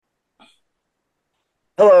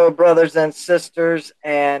Hello, brothers and sisters,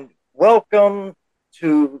 and welcome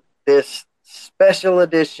to this special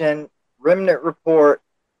edition Remnant Report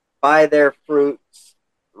by Their Fruits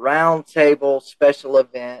Roundtable special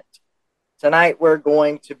event. Tonight, we're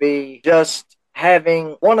going to be just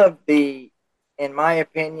having one of the, in my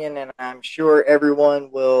opinion, and I'm sure everyone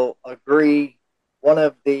will agree, one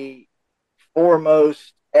of the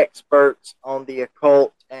foremost experts on the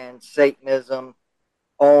occult and Satanism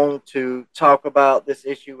on to talk about this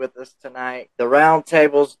issue with us tonight. The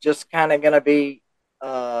roundtable's just kind of going to be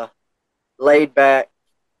laid back,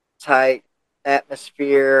 tight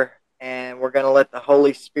atmosphere, and we're going to let the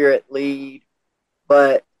Holy Spirit lead.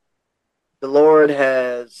 But the Lord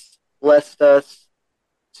has blessed us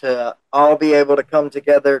to all be able to come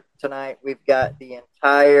together tonight. We've got the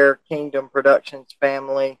entire Kingdom Productions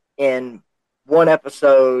family in one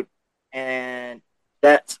episode, and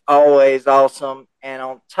that's always awesome. And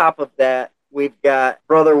on top of that, we've got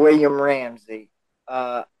Brother William Ramsey.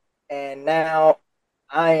 And now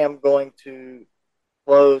I am going to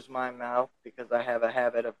close my mouth because I have a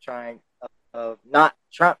habit of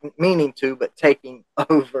meaning to, but taking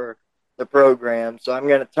over the program. So I'm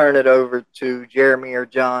going to turn it over to Jeremy or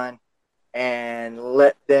John and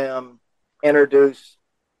let them introduce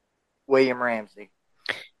William Ramsey.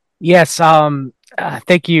 Yes,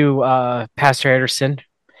 thank you, Pastor Anderson.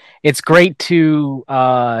 It's great to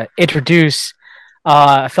introduce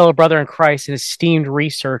a fellow brother in Christ, an esteemed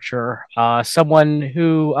researcher, someone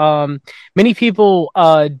who many people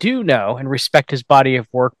do know and respect his body of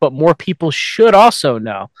work, but more people should also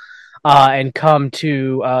know and come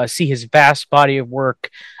to see his vast body of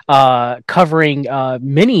work covering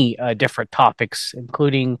many different topics,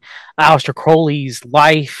 including Aleister Crowley's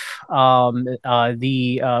life,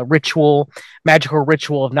 the magical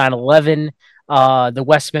ritual of 9/11, the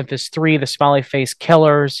West Memphis Three, the Smiley Face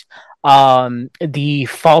Killers, the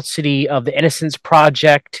falsity of the Innocence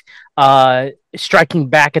Project, striking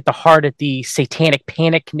back at the heart at the satanic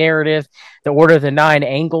panic narrative, the Order of the Nine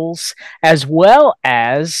Angles, as well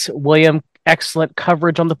as William excellent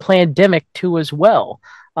coverage on the pandemic too as well.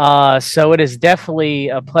 So it is definitely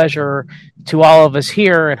a pleasure to all of us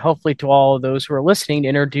here, and hopefully to all of those who are listening, to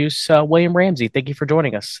introduce William Ramsey. Thank you for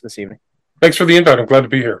joining us this evening. Thanks for the invite. I'm glad to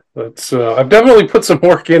be here. I've definitely put some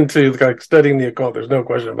work into studying the occult. There's no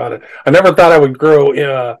question about it. I never thought I would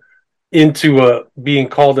grow into being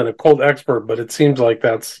called an occult expert, but it seems like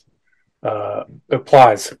that's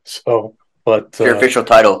applies. So, but your official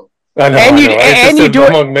title. I know. And you do it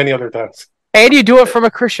among many other times. And you do it from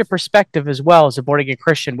a Christian perspective as well, as a born-again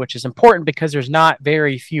Christian, which is important because there's not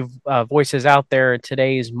very few voices out there in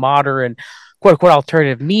today's modern, quote-unquote,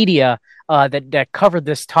 alternative media that cover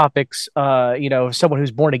this topics, someone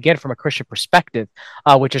who's born again from a Christian perspective,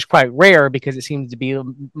 which is quite rare because it seems to be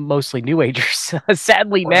mostly New Agers,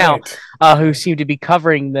 sadly now, who seem to be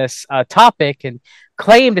covering this topic and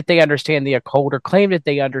claim that they understand the occult or claim that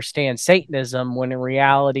they understand Satanism, when in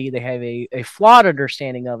reality they have a flawed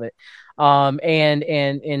understanding of it.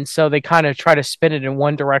 And so they kind of try to spin it in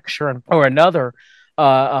one direction or another,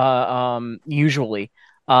 usually.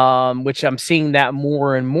 Which I'm seeing that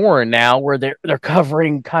more and more now, where they're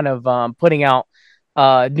covering kind of putting out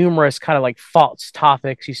numerous kind of like false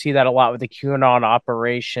topics. You see that a lot with the QAnon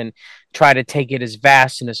operation, try to take it as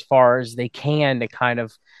vast and as far as they can to kind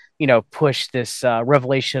of, push this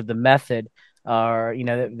revelation of the method.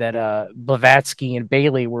 That Blavatsky and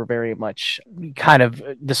Bailey were very much kind of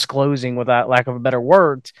disclosing, without lack of a better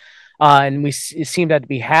words, and it seemed that to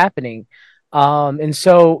be happening. And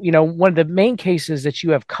so, one of the main cases that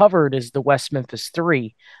you have covered is the West Memphis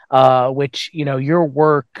Three, which, your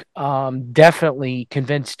work definitely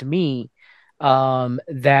convinced me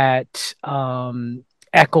that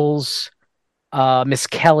Eccles, Miss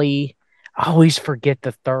Kelly, I always forget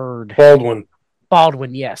the third.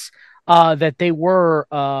 Baldwin, yes. That they were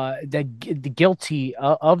the guilty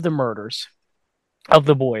of the murders of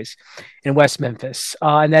the boys in West Memphis,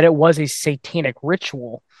 and that it was a satanic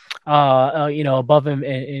ritual, above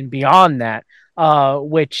and beyond that,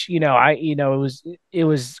 which, it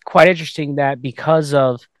was quite interesting that because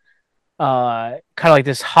of kind of like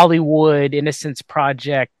this Hollywood Innocence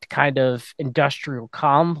Project kind of industrial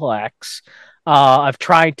complex, of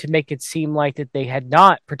trying to make it seem like that they had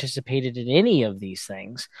not participated in any of these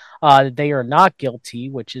things, that they are not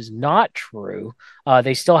guilty, which is not true.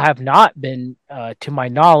 They still have not been, to my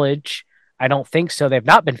knowledge, I don't think so. They've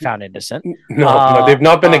not been found innocent. No, they've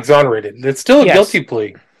not been exonerated. It's still a guilty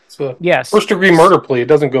plea. It's a first-degree murder plea. It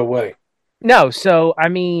doesn't go away. No, so I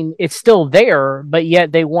mean, it's still there, but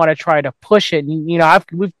yet they want to try to push it. And,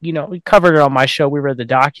 we covered it on my show. We read the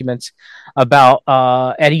documents about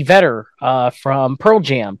Eddie Vedder from Pearl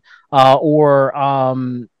Jam, or uh,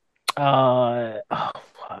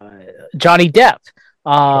 Johnny Depp,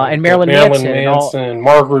 and Marilyn Marilyn Manson, and all. Manson,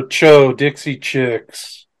 Margaret Cho, Dixie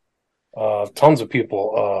Chicks, tons of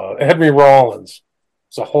people. Henry Rollins.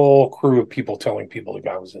 It's a whole crew of people telling people the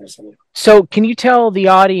guy was innocent. So, can you tell the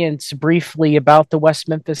audience briefly about the West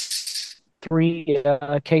Memphis Three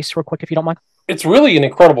case, real quick, if you don't mind? It's really an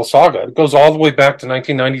incredible saga. It goes all the way back to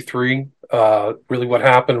 1993. Really, what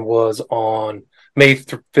happened was on May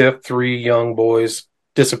 5th, three young boys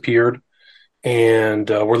disappeared and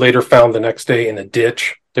were later found the next day in a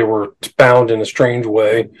ditch. They were found in a strange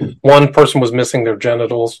way. One person was missing their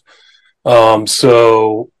genitals.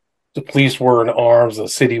 So the police were in arms. The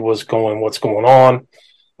city was going, what's going on?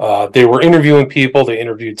 They were interviewing people. They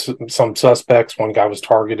interviewed some suspects. One guy was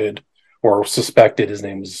targeted or suspected. His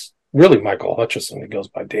name was really Michael Hutchison. He goes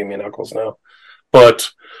by Damien Eccles now.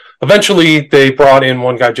 But eventually they brought in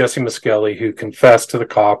one guy, Jesse Miskelly, who confessed to the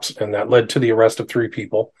cops, and that led to the arrest of three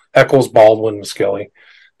people: Eccles, Baldwin, Miskelly.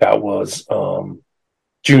 That was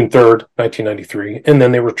June 3rd, 1993. And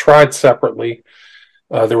then they were tried separately.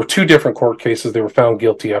 There were two different court cases. They were found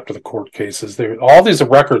guilty after the court cases. All these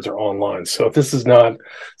records are online. So if this is not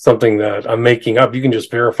something that I'm making up, you can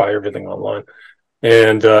just verify everything online.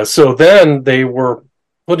 And so then they were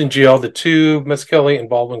put in jail. The two, Miskelly and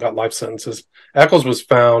Baldwin, got life sentences. Eccles was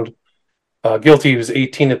found guilty. He was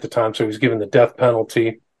 18 at the time, so he was given the death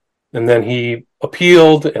penalty. And then he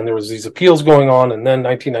appealed, and there was these appeals going on. And then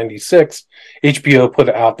 1996, HBO put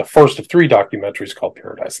out the first of three documentaries called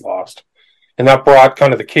Paradise Lost. And that brought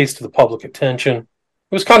kind of the case to the public attention. It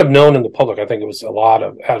was kind of known in the public. I think it was a lot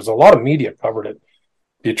of media covered it,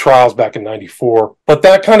 the trials back in 94. But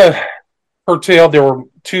that kind of curtailed. There were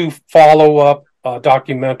two follow-up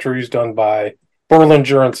documentaries done by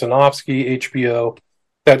Berlinger and Sinofsky, HBO,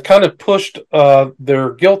 that kind of pushed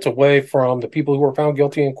their guilt away from the people who were found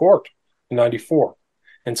guilty in court in 94.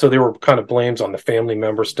 And so there were kind of blames on the family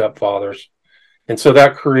members, stepfathers. And so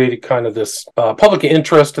that created kind of this public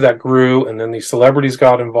interest that grew, and then these celebrities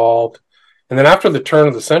got involved. And then after the turn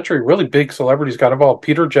of the century, really big celebrities got involved.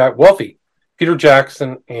 Wealthy Peter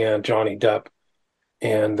Jackson and Johnny Depp.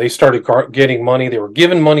 And they started getting money. They were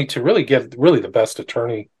given money to really get the best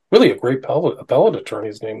attorney, really a great appellate attorney.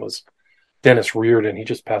 His name was Dennis Reardon. He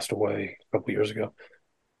just passed away a couple years ago.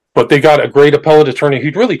 But they got a great appellate attorney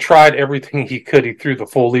who'd really tried everything he could. He threw the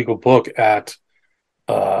full legal book at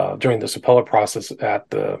during this appellate process at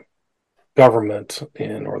the government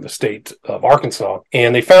or the state of Arkansas.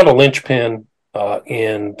 And they found a linchpin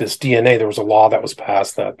in this DNA. There was a law that was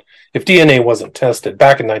passed that if DNA wasn't tested,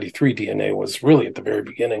 back in 93, DNA was really at the very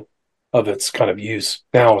beginning of its kind of use.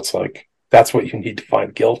 Now it's like, that's what you need to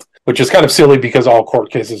find guilt, which is kind of silly because all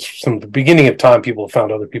court cases from the beginning of time, people have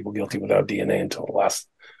found other people guilty without DNA until the last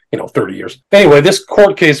 30 years. Anyway, this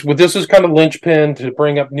court case, this is kind of linchpin to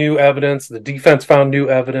bring up new evidence. The defense found new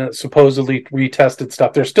evidence, supposedly retested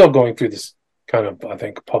stuff. They're still going through this kind of, I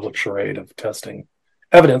think, public charade of testing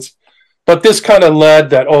evidence. But this kind of led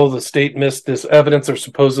that, the state missed this evidence. There's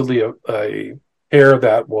supposedly a hair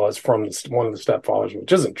that was from one of the stepfathers,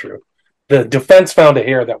 which isn't true. The defense found a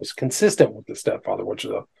hair that was consistent with the stepfather, which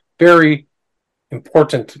is a very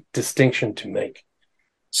important distinction to make.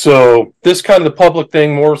 So this kind of the public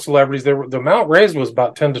thing, more celebrities. The amount raised was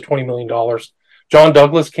about $10 to $20 million. John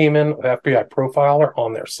Douglas came in, FBI profiler,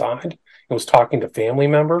 on their side and was talking to family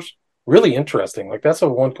members. Really interesting. Like, that's a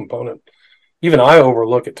one component even I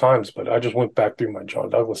overlook at times, but I just went back through my John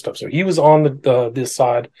Douglas stuff. So he was on this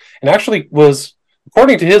side, and actually was,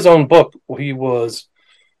 according to his own book, he was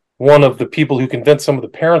one of the people who convinced some of the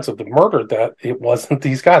parents of the murder that it wasn't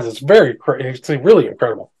these guys. It's really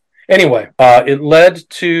incredible. Anyway, it led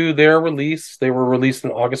to their release. They were released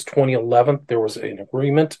in August 2011. There was an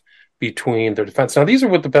agreement between their defense. Now, these are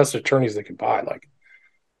with the best attorneys they could buy. Like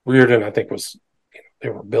Reardon, I think, was, they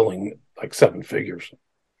were billing like seven figures,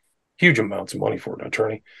 huge amounts of money for an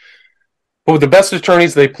attorney. But with the best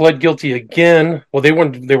attorneys, they pled guilty again. Well, they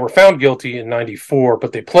were found guilty in 94,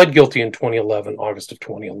 but they pled guilty in 2011, August of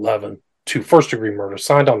 2011, to first-degree murder,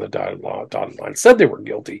 signed on the dotted line, said they were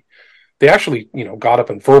guilty. They actually, got up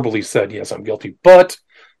and verbally said, yes, I'm guilty. But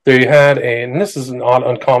they had and this is not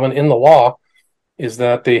uncommon in the law, is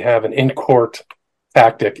that they have an in-court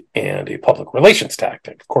tactic and a public relations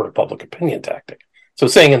tactic, court of public opinion tactic. So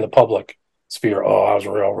saying in the public sphere, I was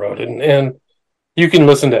railroaded. And you can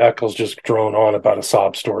listen to Eccles just drone on about a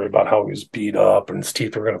sob story about how he was beat up and his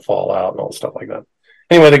teeth were going to fall out and all stuff like that.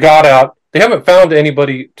 Anyway, they got out. They haven't found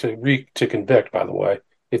anybody to convict, by the way.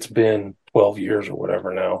 It's been 12 years or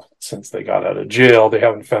whatever now since they got out of jail. They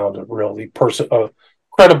haven't found a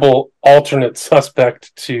credible alternate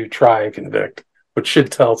suspect to try and convict, which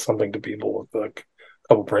should tell something to people with a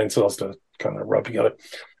couple brain cells to kind of rub together.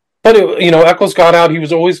 But Eccles got out. He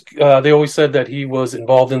was always. They always said that he was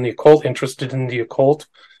involved in the occult, interested in the occult.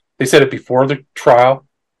 They said it before the trial.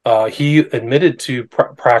 He admitted to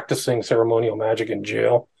practicing ceremonial magic in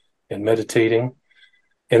jail and meditating.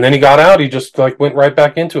 And then he got out. He just went right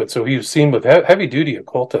back into it. So he was seen with heavy duty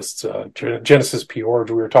occultists. Genesis P.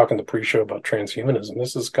 Orge, we were talking the pre-show about transhumanism.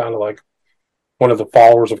 This is kind of like one of the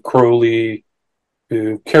followers of Crowley,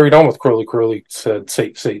 who carried on with Crowley. Crowley said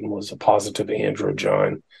Satan was a positive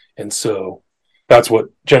androgyne. And so that's what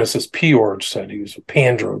Genesis P. Orge said. He was a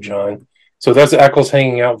pandrogyne. So that's Eccles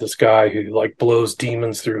hanging out with this guy who blows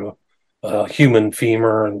demons through a human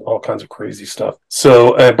femur and all kinds of crazy stuff.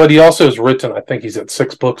 So, but he also has written, I think he's at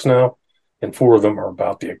 6 books now, and 4 of them are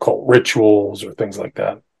about the occult rituals or things like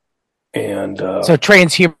that. And so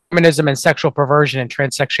transhumanism and sexual perversion and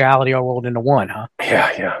transsexuality all rolled into one, huh?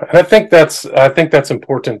 Yeah. And I think that's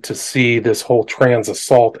important to see this whole trans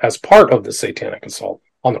assault as part of the satanic assault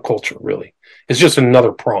on the culture. Really, it's just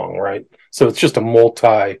another prong, right? So it's just a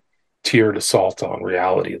multi-tiered assault on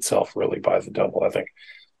reality itself, really, by the devil, I think.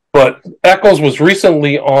 But Eccles was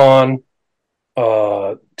recently on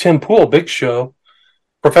Tim Pool, Big Show,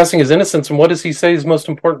 professing his innocence. And what does he say his most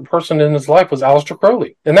important person in his life was Aleister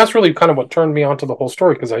Crowley? And that's really kind of what turned me on to the whole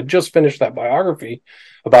story, because I just finished that biography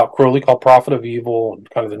about Crowley called Prophet of Evil, and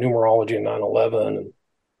kind of the numerology of 9/11 and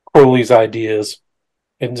Crowley's ideas.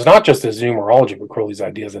 And it's not just his numerology, but Crowley's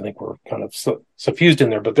ideas, I think, were kind of suffused in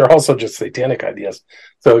there, but they're also just satanic ideas.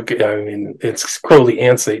 So, I mean, it's Crowley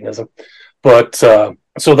and Satanism. But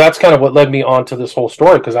so that's kind of what led me on to this whole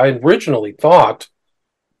story, because I originally thought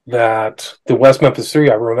that the West Memphis 3,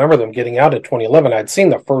 I remember them getting out in 2011. I'd seen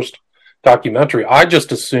the first documentary. I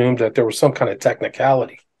just assumed that there was some kind of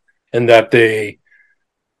technicality and that they,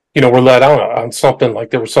 were let out on something, like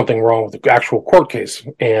there was something wrong with the actual court case.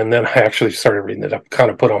 And then I actually started reading it up,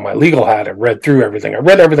 kind of put on my legal hat and read through everything. I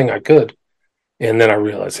read everything I could. And then I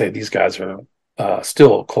realized, hey, these guys are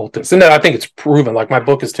still occultists. And then I think it's proven, my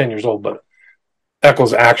book is 10 years old, but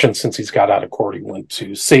Eccles' action since he's got out of court, he went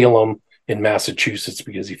to Salem in Massachusetts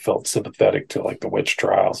because he felt sympathetic to the witch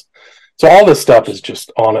trials. So all this stuff is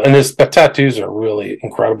just on, and the tattoos are really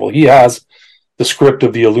incredible. He has the script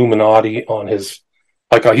of the Illuminati on his,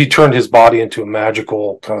 he turned his body into a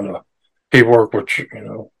magical kind of paperwork, which kind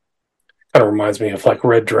of reminds me of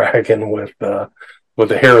Red Dragon with the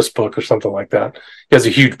Harris book or something like that. He has a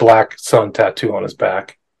huge black sun tattoo on his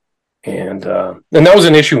back. And that was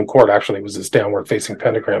an issue in court, actually. It was this downward facing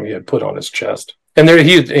pentagram he had put on his chest. And there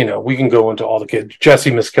we can go into all the kids.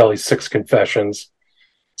 Jesse Miskelly's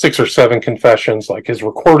 6 or 7 confessions, his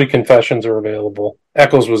recorded confessions are available.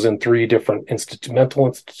 Eccles was in 3 different mental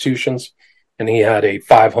institutions, and he had a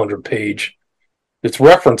 500-page. It's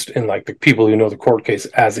referenced in the people who know the court case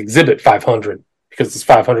as Exhibit 500, because it's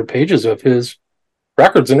 500 pages of his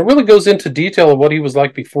records, and it really goes into detail of what he was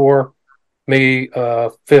like before May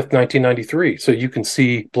 5th, 1993. So you can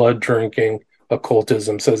see blood drinking,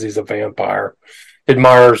 occultism, says he's a vampire,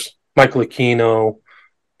 admires Michael Aquino,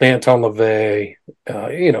 Anton LaVey.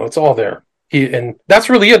 It's all there. And that's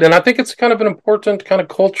really it. And I think it's kind of an important kind of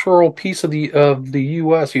cultural piece of the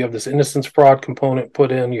U.S. You have this innocence fraud component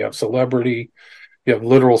put in. You have celebrity. You have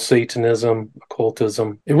literal Satanism,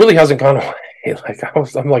 occultism. It really hasn't gone away.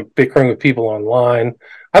 I'm bickering with people online.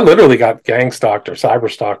 I literally got gang stalked or cyber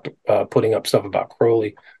stalked putting up stuff about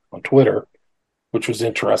Crowley on Twitter, which was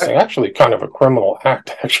interesting. Actually, kind of a criminal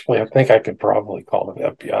act. Actually, I think I could probably call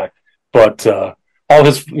the FBI. But all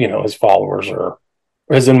his, his followers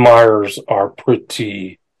his admirers are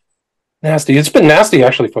pretty nasty. It's been nasty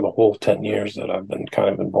actually for the whole 10 years that I've been kind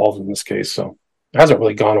of involved in this case. So it hasn't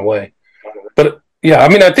really gone away. But yeah,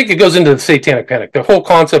 I think it goes into the satanic panic. The whole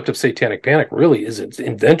concept of satanic panic really is an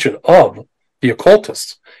invention of the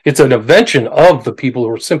occultists. It's an invention of the people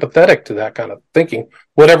who are sympathetic to that kind of thinking,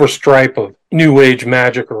 whatever stripe of New Age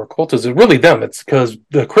magic or occultism. It's really them. It's because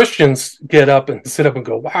the Christians get up and sit up and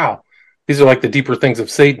go, wow, these are the deeper things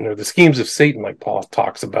of Satan, or the schemes of Satan, like Paul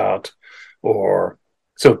talks about. Or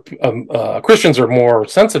so Christians are more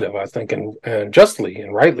sensitive, I think, and justly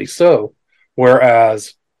and rightly so.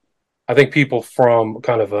 Whereas I think people from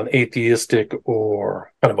kind of an atheistic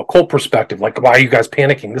or kind of a cult perspective, why are you guys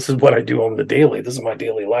panicking? This is what I do on the daily. This is my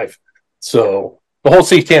daily life. So the whole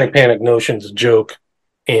satanic panic notion is a joke.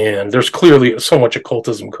 And there's clearly so much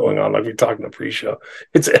occultism going on, like we talked in the pre-show.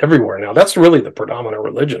 It's everywhere now. That's really the predominant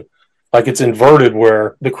religion. Like it's inverted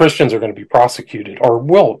where the Christians are going to be prosecuted, or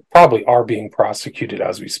will probably are being prosecuted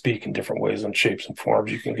as we speak in different ways and shapes and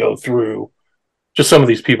forms. You can go through just some of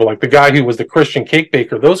these people, like the guy who was the Christian cake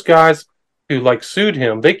baker. Those guys who like sued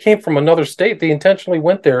him, they came from another state. They intentionally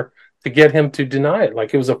went there to get him to deny it.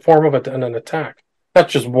 Like it was a form of an attack.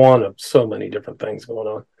 That's just one of so many different things going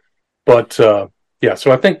on. But yeah,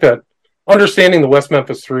 so I think that understanding the West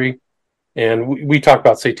Memphis Three, and we talked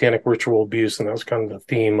about satanic ritual abuse, and that was kind of the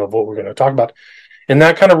theme of what we're going to talk about. And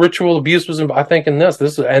that kind of ritual abuse was, I think, in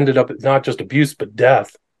this ended up not just abuse, but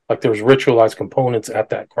death. Like there was ritualized components at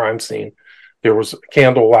that crime scene. There was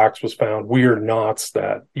candle wax was found, weird knots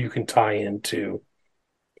that you can tie into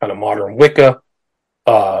kind of modern Wicca.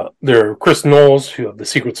 There, Chris Knowles, who of the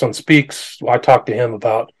Secret Son Speaks, I talked to him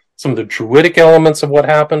about some of the druidic elements of what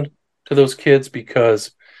happened to those kids,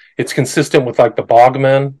 because it's consistent with like the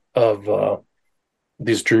bogmen of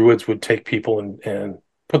these druids would take people and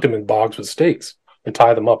put them in bogs with stakes and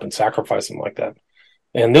tie them up and sacrifice them like that.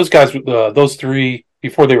 And those guys, those three,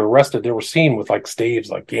 before they were arrested, they were seen with like staves,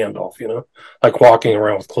 like Gandalf, you know, like walking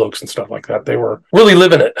around with cloaks and stuff like that. They were really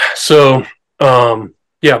living it. So,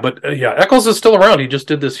 yeah, but yeah, Eccles is still around. He just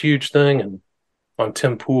did this huge thing and on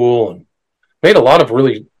Tim Pool and made a lot of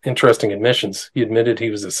really interesting admissions. He admitted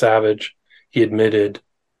he was a savage. He admitted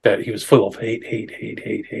that he was full of hate.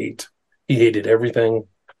 He hated everything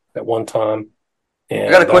at one time. And,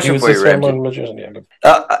 I got a question for you, Ramsey.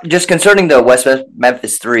 Just concerning the West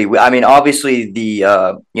Memphis Three. I mean, obviously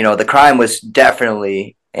the crime was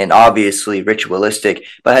definitely and obviously ritualistic.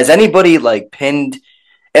 But has anybody like pinned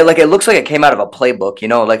it? Like it looks like it came out of a playbook. You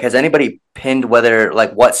know, like has anybody pinned whether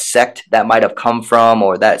like what sect that might have come from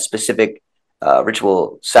or that specific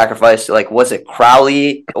ritual sacrifice? Like was it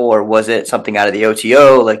Crowley or was it something out of the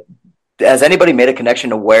OTO? Like has anybody made a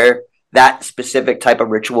connection to where that specific type of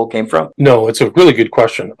ritual came from? No, it's a really good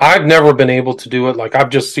question. I've never been able to do it. Like I've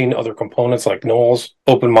just seen other components like Knowles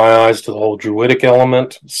open my eyes to the whole druidic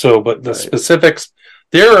element. So, but the specifics,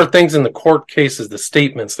 there are things in the court cases, the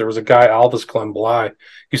statements. There was a guy, Aldous Glenbly,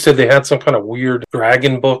 who said they had some kind of weird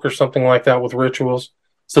dragon book or something like that with rituals.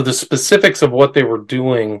 So the specifics of what they were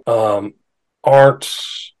doing aren't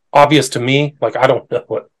obvious to me. Like I don't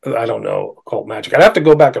know occult magic. I'd have to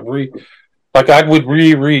go back and read. Like I would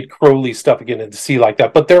reread Crowley's stuff again and to see like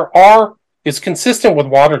that. But it's consistent with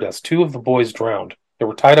water deaths. 2 of the boys drowned. They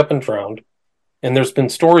were tied up and drowned. And there's been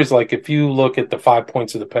stories like if you look at the 5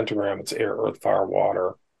 points of the pentagram, it's air, earth, fire,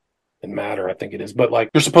 water, and matter, I think it is. But like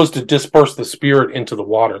you're supposed to disperse the spirit into the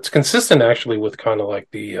water. It's consistent actually with kind of like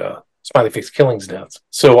the smiley face killings deaths.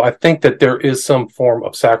 So I think that there is some form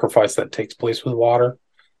of sacrifice that takes place with water.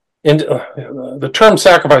 And the term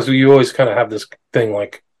sacrifice, you always kind of have this thing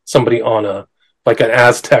like somebody on like an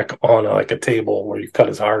Aztec on like a table where you cut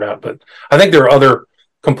his heart out. But I think there are other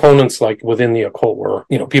components like within the occult where,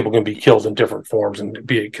 you know, people can be killed in different forms and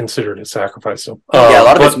be considered a sacrifice. So, yeah, a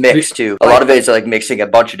lot of it's mixed too. A lot of it is like mixing a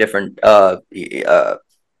bunch of different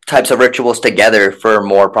types of rituals together for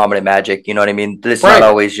more prominent magic. You know what I mean? It's not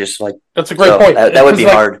always just like... That's a great point. That would be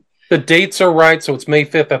like, hard. The dates are right. So it's May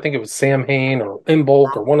 5th. I think it was Samhain or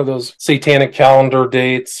Imbolc or one of those satanic calendar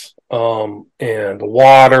dates. And the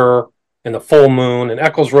water and the full moon. And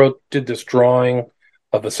Eccles did this drawing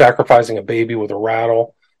of sacrificing a baby with a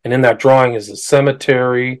rattle. And in that drawing is a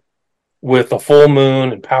cemetery with a full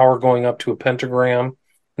moon and power going up to a pentagram.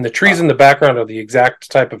 And the trees in the background are the exact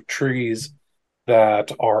type of trees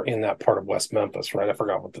that are in that part of West Memphis, right? I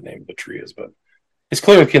forgot what the name of the tree is, but it's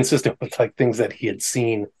clearly consistent with like things that he had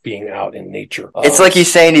seen being out in nature. It's like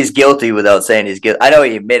he's saying he's guilty without saying he's guilty. I know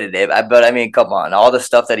he admitted it, but I mean, come on. All the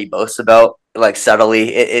stuff that he boasts about, like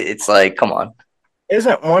subtly, it's like, come on.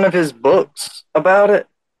 Isn't one of his books about it?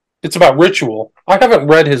 It's about ritual. I haven't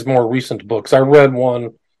read his more recent books. I read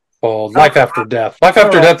one called Life After Death. Life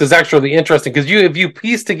After Death is actually interesting because if you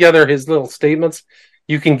piece together his little statements,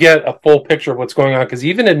 you can get a full picture of what's going on. Because he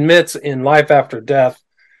even admits in Life After Death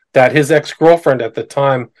that his ex-girlfriend at the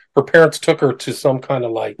time, her parents took her to some kind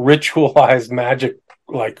of like ritualized magic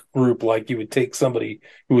like group, like you would take somebody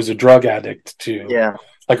who was a drug addict to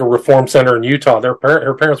like a reform center in Utah.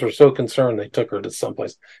 Her parents were so concerned they took her to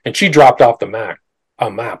someplace, and she dropped off the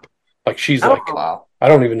map. Like she's wow. I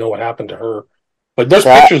don't even know what happened to her, but there's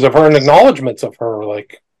pictures of her and acknowledgments of her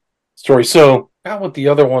like story. So I forgot what the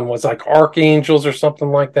other one was, like archangels or something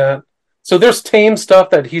like that. So there's tame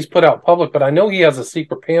stuff that he's put out public, but I know he has a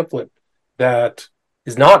secret pamphlet that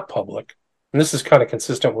is not public. And this is kind of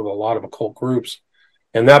consistent with a lot of occult groups.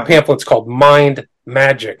 And that pamphlet's called Mind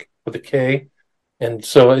Magic with a K. And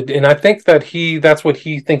so, and I think that that's what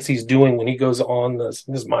he thinks he's doing when he goes on this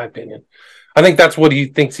is my opinion, I think that's what he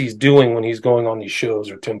thinks he's doing when he's going on these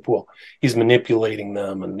shows, or Tim Pool. He's manipulating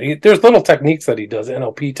them, and there's little techniques that he does,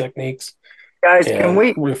 NLP techniques, Guys, and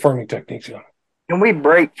reaffirming techniques. Yeah. Can we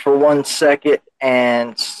break for 1 second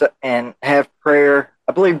and have prayer?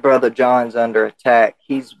 I believe Brother John's under attack.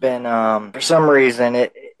 He's been for some reason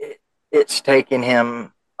it's taken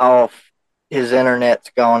him off. His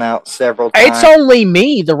internet's gone out several times. It's only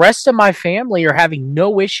me. The rest of my family are having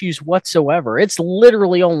no issues whatsoever. It's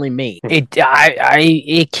literally only me.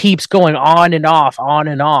 It keeps going on and off,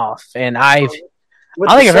 and I don't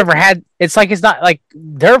think I've ever had. It's not like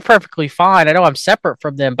they're perfectly fine. I know I'm separate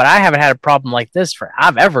from them, but I haven't had a problem like this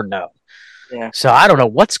I've ever known. Yeah. So I don't know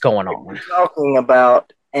what's going on. What we're talking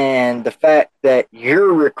about, and the fact that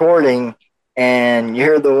you're recording and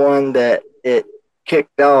you're the one that it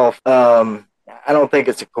kicked off. I don't think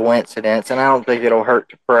it's a coincidence, and I don't think it'll hurt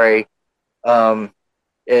to pray.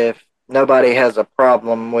 If nobody has a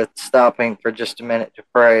problem with stopping for just a minute to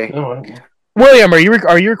pray. No, William, are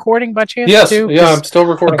you recording by chance? Yes, too? Yeah, I'm still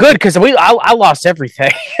recording. Good, because I lost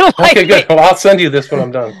everything. Okay, good. Well, I'll send you this when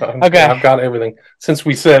I'm done. Okay, I've got everything. Since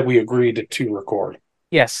we said we agreed to record.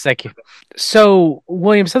 Yes, thank you. So,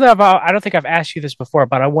 William, something I don't think I've asked you this before,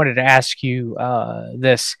 but I wanted to ask you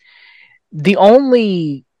this. The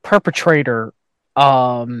only perpetrator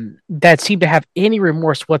that seemed to have any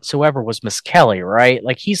remorse whatsoever was Miss Kelly, right?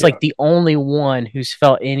 Like he's like the only one who's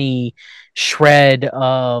felt any shred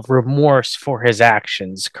of remorse for his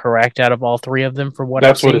actions, correct? Out of all three of them, from what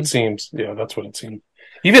that's I've what seen? it seems. Yeah, that's what it seemed.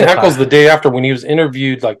 Even Eccles, the day after, when he was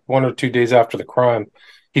interviewed, like 1 or 2 days after the crime,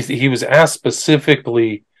 he was asked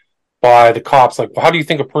specifically by the cops, like, well, how do you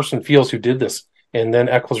think a person feels who did this? And then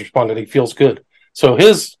Eccles responded, he feels good. So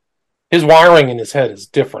his wiring in his head is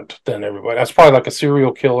different than everybody. That's probably like a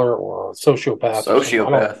serial killer or a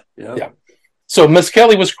sociopath. Yeah. So Miss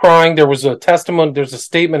Kelly was crying. There was a testimony. There's a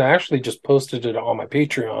statement. I actually just posted it on my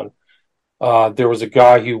Patreon. There was a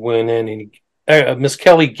guy who went in and Miss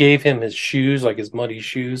Kelly gave him his shoes, like his muddy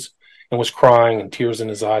shoes, and was crying and tears in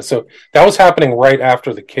his eyes. So that was happening right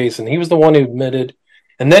after the case. And he was the one who admitted.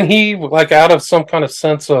 And then he, like out of some kind of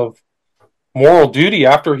sense of moral duty,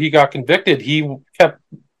 after he got convicted, he kept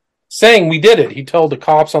saying, we did it. He told the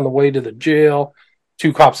cops on the way to the jail,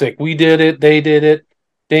 2 cops like, we did it, they did it,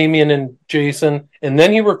 Damien and Jason. And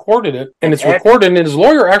then he recorded it, and it's recorded, and his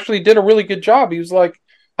lawyer actually did a really good job. He was like,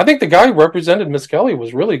 I think the guy who represented Miss Kelly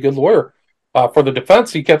was really a good lawyer for the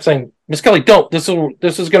defense. He kept saying, Miss Kelly, don't. This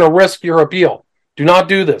is going to risk your appeal. Do not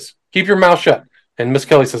do this. Keep your mouth shut. And Miss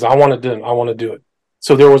Kelly says, I want to do it.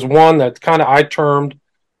 So there was one that kind of I termed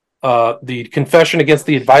the confession against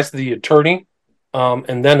the advice of the attorney.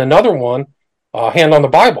 And then another one, hand on the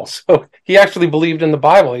Bible. So he actually believed in the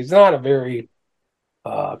Bible. He's not a very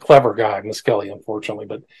clever guy, Miss Kelly, unfortunately,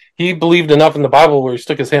 but he believed enough in the Bible where he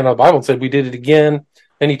stuck his hand on the Bible and said, we did it again.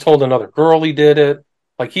 Then he told another girl he did it.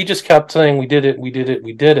 Like he just kept saying, we did it, we did it,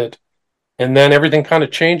 we did it. And then everything kind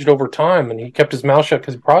of changed over time, and he kept his mouth shut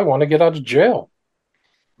because he probably wanted to get out of jail.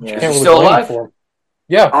 Yeah. Is he still alive? For him.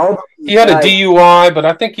 Yeah, he had a DUI, but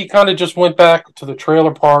I think he kind of just went back to the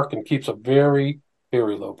trailer park and keeps a very,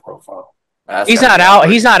 very low profile. He's not out.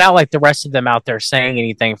 He's not out like the rest of them out there saying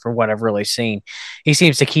anything from what I've really seen. He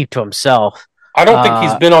seems to keep to himself. I don't think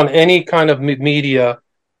he's been on any kind of media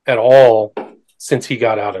at all since he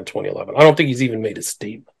got out in 2011. I don't think he's even made a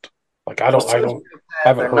statement. Like I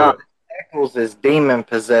haven't heard it. Eccles is demon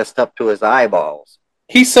possessed up to his eyeballs.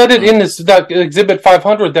 He said it in that Exhibit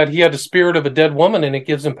 500 that he had the spirit of a dead woman and it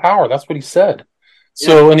gives him power. That's what he said.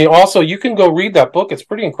 So, and he also, you can go read that book. It's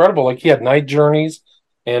pretty incredible. Like he had night journeys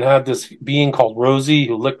and had this being called Rosie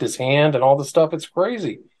who licked his hand and all this stuff. It's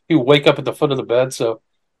crazy. He would wake up at the foot of the bed. So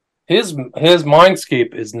his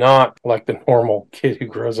mindscape is not like the normal kid who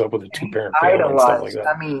grows up with a 2-parent family and stuff like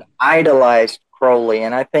that. Idolized Crowley.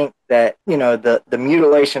 And I think that, the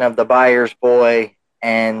mutilation of the Byers boy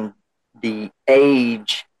and the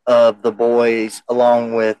age of the boys,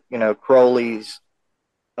 along with, Crowley's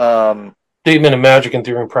statement of magic and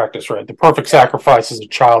theory and practice, right? The perfect sacrifice is a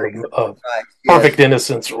child of perfect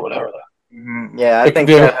innocence or whatever. Mm-hmm. Yeah, I think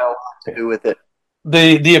that has a lot to do with it.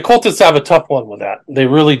 The occultists have a tough one with that. They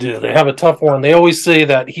really do. They have a tough one. They always say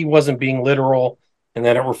that he wasn't being literal and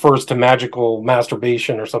that it refers to magical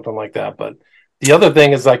masturbation or something like that. But the other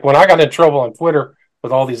thing is, like, when I got in trouble on Twitter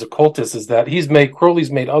with all these occultists, is that Crowley's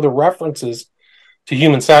made other references to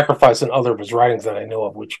human sacrifice in other of his writings that I know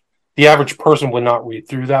of, which the average person would not read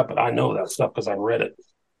through that, but I know that stuff because I read it.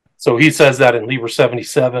 So he says that in Liber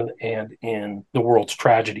 77 and in The World's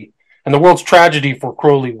Tragedy. And the world's tragedy for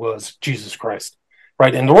Crowley was Jesus Christ,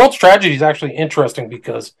 right? And the world's tragedy is actually interesting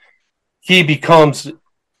because he becomes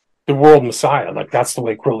the world Messiah. Like that's the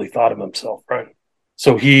way Crowley thought of himself, right?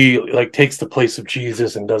 So he like takes the place of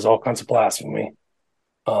Jesus and does all kinds of blasphemy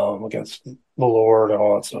against the Lord and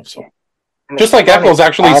all that stuff. So just like Eccles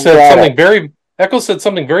actually said something very Eccles said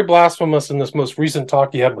something very blasphemous in this most recent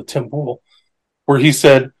talk he had with Tim Pool, where he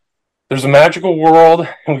said there's a magical world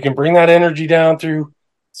and we can bring that energy down through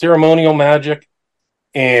ceremonial magic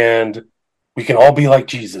and we can all be like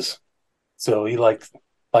Jesus. So he like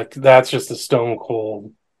that's just a stone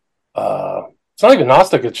cold it's not even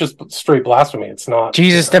Gnostic, it's just straight blasphemy. It's not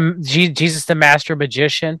Jesus the master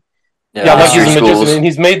magician. Yeah, like he's a magician, and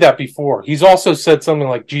he's made that before. He's also said something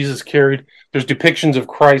like Jesus carried. There's depictions of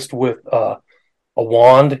Christ with a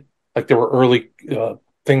wand, like there were early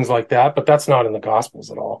things like that, but that's not in the Gospels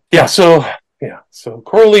at all. So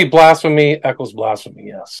Crowley blasphemy, Eccles blasphemy.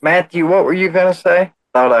 Yes. Matthew, what were you gonna say?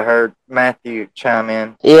 Thought I heard Matthew chime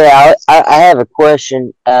in. Yeah, I have a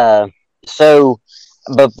question. So,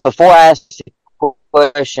 but before I ask the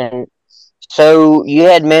question. So you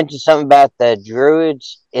had mentioned something about the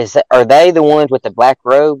Druids. Are they the ones with the black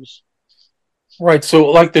robes? Right. So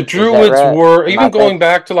like the Druids were, even going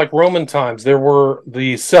back to like Roman times, there were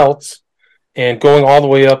the Celts, and going all the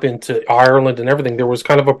way up into Ireland and everything, there was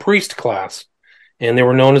kind of a priest class, and they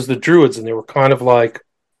were known as the Druids, and they were kind of like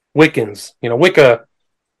Wiccans. You know, Wicca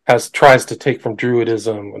tries to take from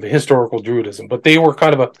Druidism, the historical Druidism, but they were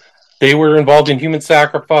they were involved in human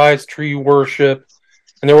sacrifice, tree worship.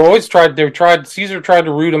 And they were always Caesar tried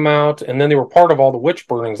to root them out, and then they were part of all the witch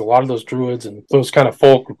burnings. A lot of those Druids and those kind of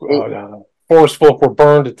folk, forest folk, were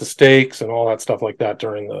burned at the stakes and all that stuff like that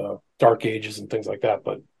during the Dark Ages and things like that.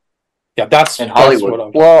 But yeah, that's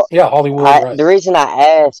Hollywood. Hollywood. Right. The reason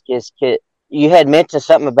I ask is you had mentioned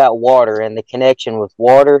something about water and the connection with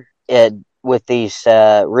water with these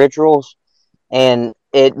rituals, and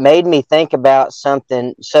it made me think about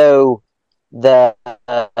something. So the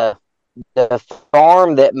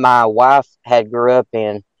farm that my wife had grew up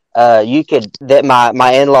in, that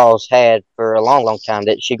my in-laws had for a long time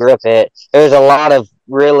that she grew up at. There was a lot of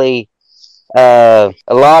really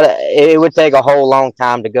it would take a whole long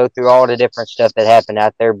time to go through all the different stuff that happened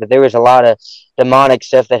out there, but there was a lot of demonic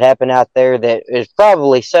stuff that happened out there that is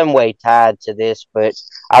probably some way tied to this, but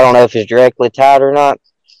I don't know if it's directly tied or not.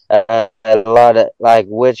 A lot of like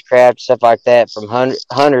witchcraft, stuff like that from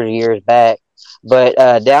hundred years back. But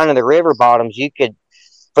down in the river bottoms, you could,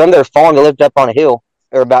 from their farm, they lived up on a hill,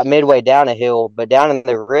 or about midway down a hill, but down in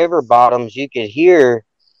the river bottoms, you could hear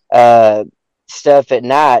stuff at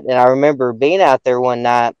night. And I remember being out there one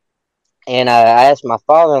night, and I asked my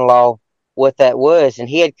father-in-law what that was, and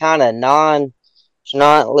he had kind of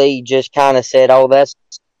nonchalantly just kind of said, "Oh, that's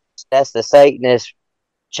the Satanists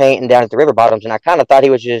chanting down at the river bottoms." And I kind of thought he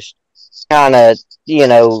was just kind of,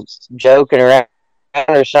 joking around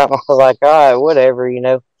or something. I was like, all right, whatever,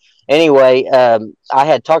 Anyway, I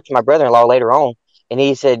had talked to my brother-in-law later on, and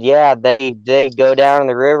he said, yeah, they go down in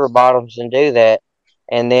the river bottoms and do that.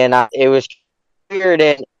 And then it was weird,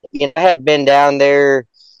 and I had been down there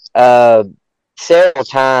several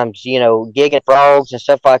times, gigging frogs and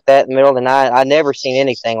stuff like that in the middle of the night. I never seen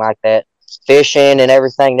anything like that, fishing and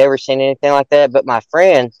everything. Never seen anything like that. But my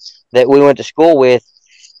friend that we went to school with,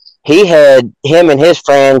 him and his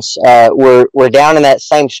friends were down in that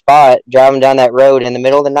same spot, driving down that road in the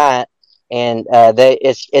middle of the night, and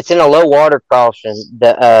it's in a low water crossing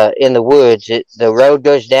in the woods. The road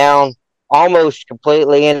goes down almost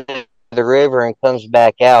completely into the river and comes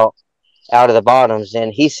back out of the bottoms.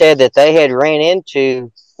 And he said that they had ran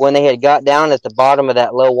into, when they had got down at the bottom of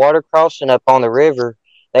that low water crossing up on the river,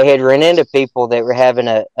 they had run into people that were having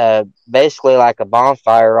a basically like a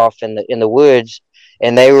bonfire off in the woods.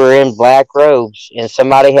 And they were in black robes, and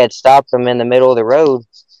somebody had stopped them in the middle of the road.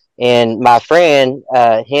 And my friend,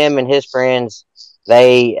 him and his friends,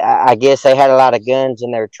 I guess they had a lot of guns in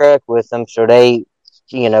their truck with them, so they,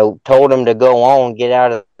 told them to go on, get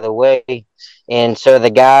out of the way. And so the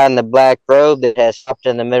guy in the black robe that had stopped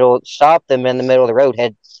them in the middle of the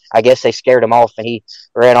road I guess they scared him off, and he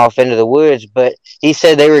ran off into the woods. But he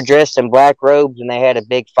said they were dressed in black robes, and they had a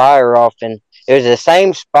big fire off, and it was the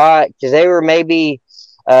same spot, because they were maybe,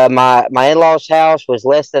 my in-laws' house was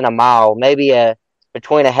less than a mile, maybe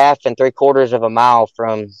between a half and 3/4 of a mile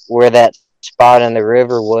from where that spot in the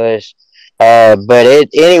river was. But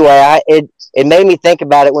it made me think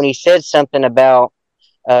about it when he said something about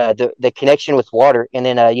the connection with water, and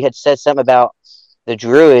then you had said something about the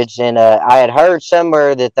Druids, and I had heard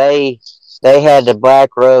somewhere that they had the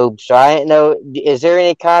black robe. So I didn't know,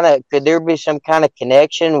 could there be some kind of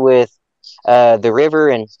connection with the river?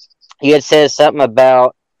 And you had said something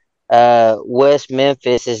about West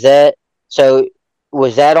Memphis. Is that so?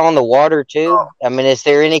 was that on the water too? I mean, is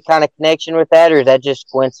there any kind of connection with that, or is that just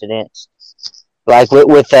coincidence? Like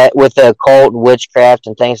with the occult, witchcraft,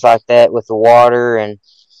 and things like that, with the water and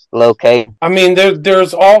location. I mean,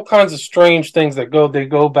 there's all kinds of strange things that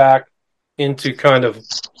go back into kind of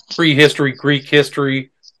prehistory, Greek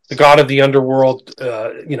history. The god of the underworld,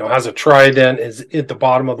 has a trident, is at the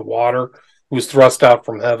bottom of the water, who was thrust out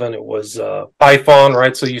from heaven. It was Typhon,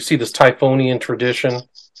 right? So you see this Typhonian tradition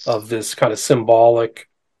of this kind of symbolic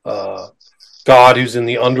god who's in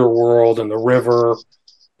the underworld and the river,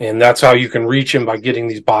 and that's how you can reach him, by getting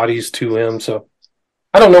these bodies to him. So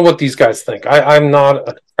I don't know what these guys think. I'm not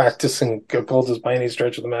a practicing occultist by any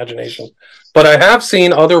stretch of the imagination, but I have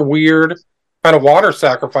seen other weird kind of water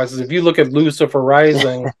sacrifices. If you look at Lucifer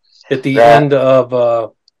Rising, at the end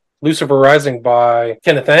of Lucifer Rising by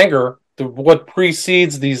Kenneth Anger, what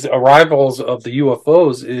precedes these arrivals of the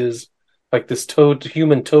UFOs is like this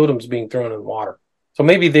human totems being thrown in water. So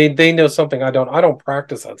maybe they know something I don't. I don't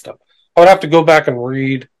practice that stuff. I would have to go back and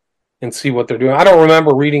read and see what they're doing. I don't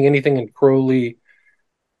remember reading anything in Crowley.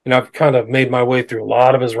 I've kind of made my way through a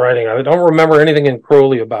lot of his writing. I don't remember anything in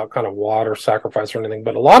Crowley about kind of water sacrifice or anything,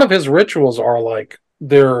 but a lot of his rituals are like,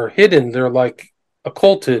 they're hidden. They're like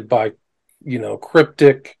occulted by,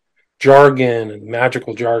 cryptic jargon and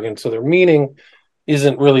magical jargon. So their meaning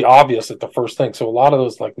isn't really obvious at the first thing. So a lot of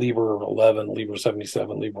those, like Liber 11, Liber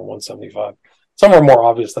 77, Liber 175, some are more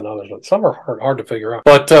obvious than others, but some are hard to figure out.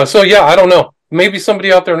 But I don't know. Maybe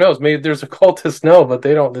somebody out there knows. Maybe there's occultists know, but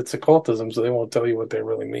they don't. It's occultism, so they won't tell you what they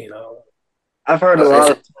really mean. I don't know. I've heard a lot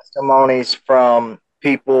of testimonies from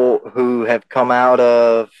people who have come out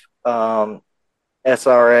of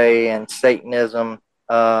SRA and Satanism,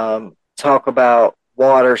 talk about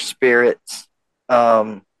water spirits.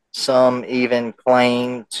 Some even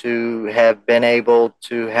claim to have been able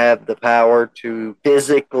to have the power to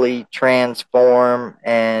physically transform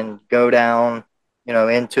and go down,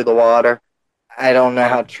 into the water. I don't know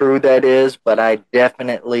how true that is, but I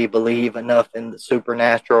definitely believe enough in the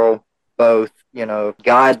supernatural, both,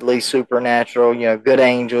 godly supernatural, good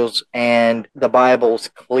angels, and the Bible's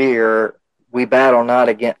clear. We battle not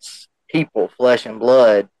against people, flesh and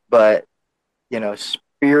blood, but,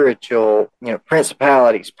 spiritual,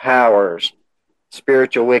 principalities, powers,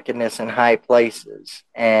 spiritual wickedness in high places.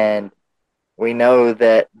 And we know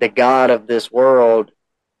that the God of this world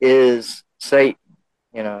is Satan,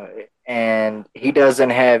 and he doesn't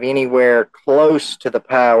have anywhere close to the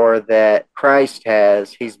power that Christ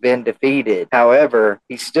has. He's been defeated. However,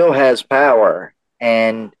 he still has power,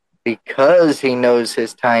 and because he knows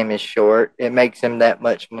his time is short, it makes him that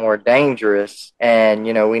much more dangerous. And,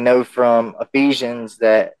 we know from Ephesians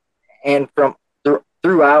that, and from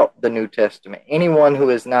throughout the New Testament, anyone who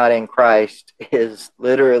is not in Christ is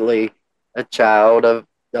literally a child of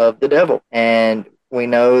the devil. And we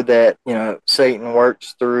know that, Satan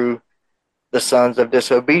works through the sons of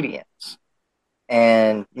disobedience.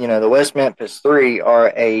 And, the West Memphis Three are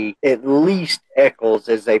at least Eccles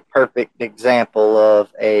is a perfect example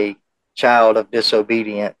of a child of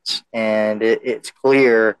disobedience. And it's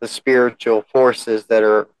clear the spiritual forces that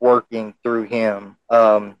are working through him.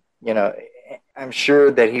 I'm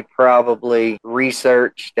sure that he probably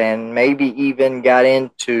researched and maybe even got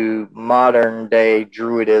into modern day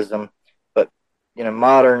Druidism. But,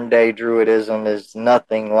 modern day Druidism is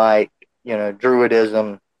nothing like,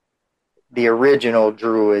 Druidism, the original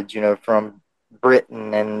Druids, from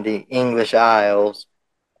Britain and the English Isles,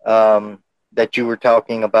 that you were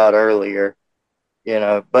talking about earlier,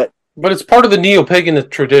 but it's part of the neo-pagan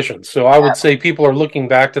tradition. So I would say people are looking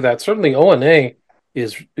back to that. Certainly ONA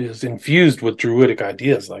is infused with Druidic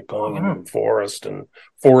ideas, like going into the forest and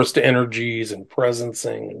forest energies and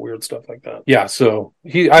presencing and weird stuff like that. Yeah. So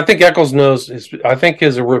I think Eccles knows his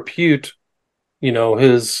repute,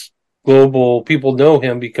 his global people know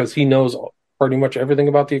him because he knows pretty much everything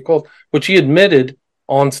about the occult, which he admitted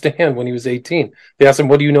on stand when he was 18. They asked him,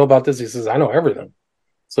 "What do you know about this?" He says, "I know everything."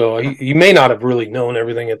 So he may not have really known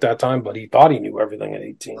everything at that time, but he thought he knew everything at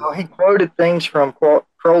 18. Well, he quoted things from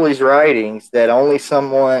Crowley's writings that only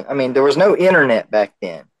someone, there was no internet back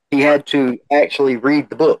then. He had to actually read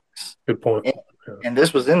the books. Good point. And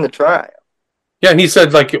this was in the trial. Yeah, and he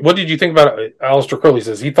said, like, what did you think about Aleister Crowley? He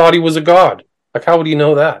says he thought he was a god. Like, how would he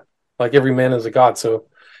know that? Like, every man is a god. So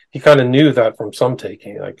he kind of knew that from some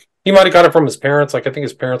taking. Like, he might have got it from his parents. Like, I think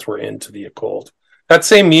his parents were into the occult. That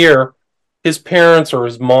same year, his parents or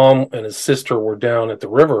his mom and his sister were down at the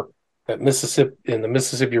river, in the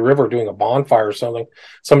Mississippi River, doing a bonfire or something.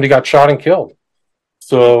 Somebody got shot and killed.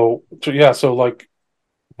 So like,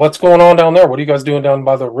 what's going on down there? What are you guys doing down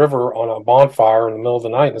by the river on a bonfire in the middle of the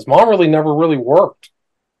night? And his mom really never really worked.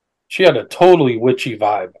 She had a totally witchy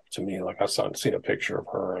vibe to me. Like seen a picture of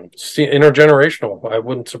her, and intergenerational. It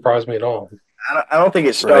wouldn't surprise me at all. I don't think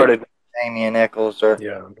it started with Damien Eccles or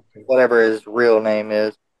whatever his real name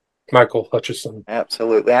is. Michael Hutchison.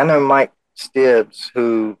 Absolutely. I know Mike Stibbs,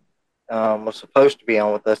 who was supposed to be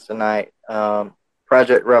on with us tonight.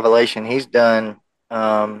 Project Revelation. He's done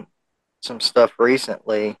some stuff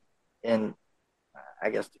recently in,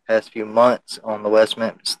 I guess, the past few months on the West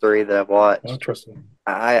Memphis 3 that I've watched. Interesting.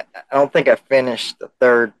 I don't think I finished the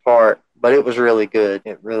third part, but it was really good.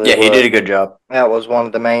 It really was. He did a good job. That was one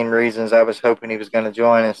of the main reasons I was hoping he was going to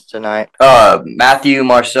join us tonight. Matthew,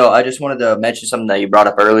 Marcel, I just wanted to mention something that you brought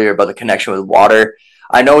up earlier about the connection with water.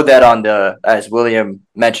 I know that on as William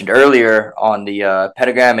mentioned earlier, on the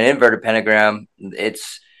pentagram and inverted pentagram,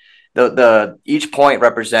 it's the each point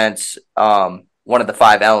represents one of the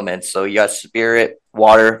 5 elements. So you got spirit,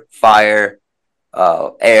 water, fire,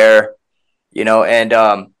 air, and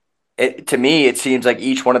to me, it seems like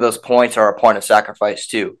each one of those points are a point of sacrifice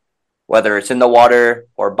too, whether it's in the water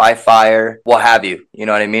or by fire, what have you. You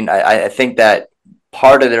know what I mean? I think that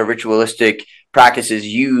part of the ritualistic practices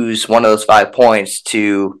use one of those 5 points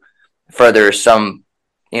to further some,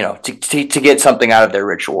 to get something out of their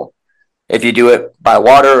ritual. If you do it by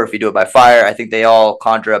water or if you do it by fire, I think they all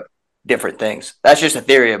conjure up different things. That's just a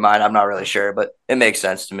theory of mine. I'm not really sure, but it makes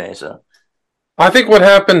sense to me. So I think what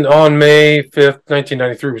happened on May 5th,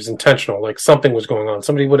 1993 was intentional. Like something was going on.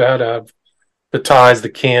 Somebody would have had to have the ties, the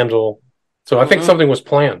candle. So I think something was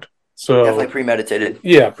planned. So definitely premeditated.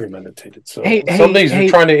 Yeah, premeditated. So somebody's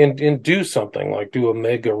trying to induce something, like do a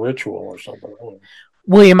mega ritual or something.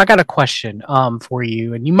 William, I got a question for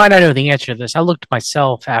you, and you might not know the answer to this. I looked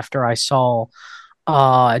myself after I saw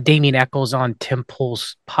Damien Eccles on Tim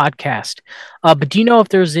Pool's podcast. But do you know if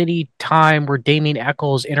there's any time where Damien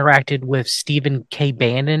Eccles interacted with Stephen K.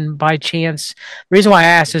 Bannon by chance? The reason why I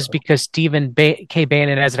ask is because Stephen K.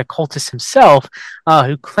 Bannon, as an occultist himself,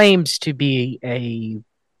 who claims to be a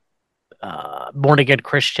born-again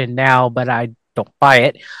Christian now, but I don't buy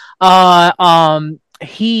it.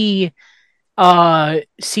 He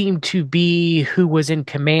seemed to be who was in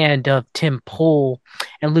command of Tim Pool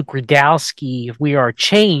and Luke Radowski. If We Are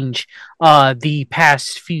Change, the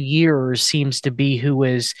past few years seems to be who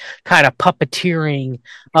is kind of puppeteering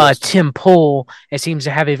Tim Pool. It seems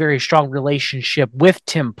to have a very strong relationship with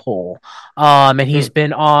Tim Pool. And he's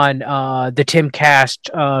been on the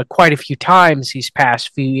Timcast quite a few times these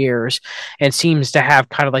past few years, and seems to have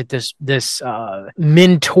kind of like this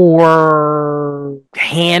mentor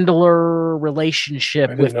handler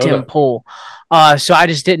relationship with Tim Pool. So I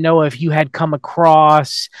just didn't know if you had come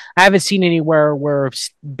across. I haven't seen anywhere where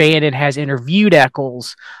Bannon has interviewed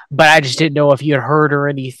Eccles, but I just didn't know if you had heard or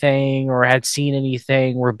anything, or had seen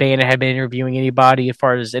anything where Bannon had been interviewing anybody as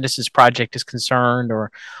far as Innocence Project is concerned,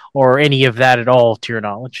 or any of that at all, to your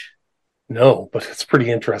knowledge. No, but it's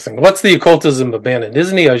pretty interesting. What's the occultism of Bannon?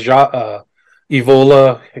 Isn't he a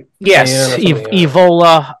Evola? Yes,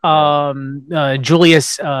 Evola,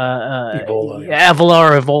 Julius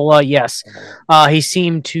Evola, yes. He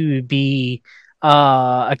seemed to be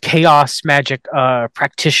a chaos magic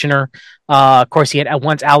practitioner. Of course, he had at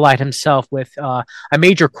once allied himself with a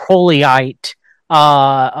major Crowleyite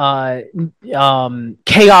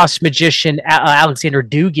chaos magician, Alexander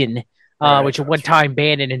Dugan, which at one time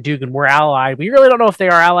Bannon and Dugan were allied. We really don't know if they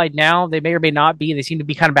are allied now. They may or may not be. They seem to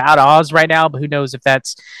be kind of at odds right now, but who knows if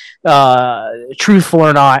that's truthful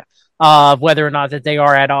or not, whether or not that they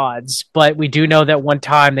are at odds. But we do know that one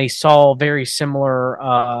time they saw very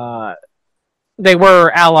similar, they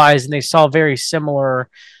were allies, and they saw very similar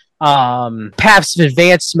paths of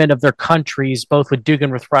advancement of their countries, both with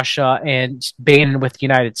Dugan with Russia and Bannon with the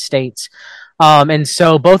United States. And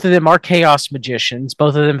so both of them are chaos magicians.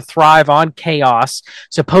 Both of them thrive on chaos.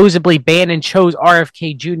 Supposedly, Bannon chose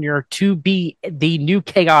RFK Jr. to be the new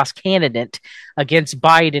chaos candidate against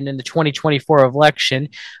Biden in the 2024 election.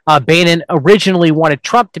 Bannon originally wanted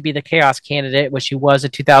Trump to be the chaos candidate, which he was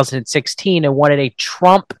in 2016, and wanted a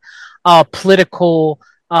Trump political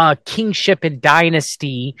kingship and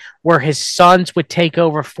dynasty where his sons would take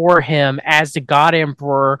over for him as the God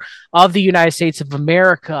Emperor of the United States of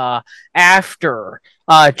America after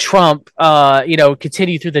Trump,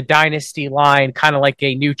 continued through the dynasty line, kind of like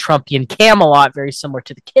a new Trumpian Camelot, very similar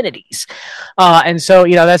to the Kennedys. And so,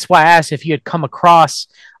 that's why I asked if you had come across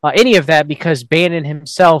any of that, because Bannon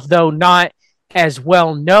himself, though not as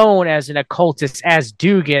well known as an occultist as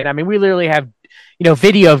Dugan, I mean, we literally have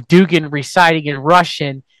video of Dugan reciting in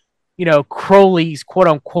Russian, Crowley's quote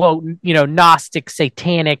unquote, Gnostic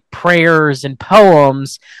satanic prayers and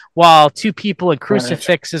poems, while two people in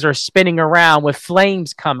crucifixes are spinning around with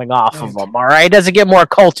flames coming off of them. All right. It doesn't get more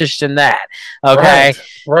cultish than that. Okay.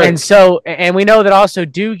 Right. And we know that also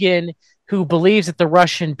Dugan, who believes that the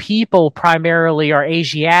Russian people primarily are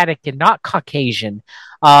Asiatic and not Caucasian.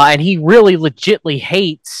 And he really legitly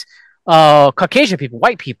hates Caucasian people,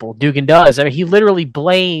 white people. Dugan does. I mean, he literally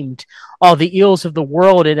blamed all the ills of the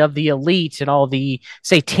world and of the elites and all the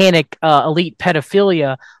satanic elite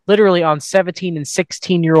pedophilia literally on 17 and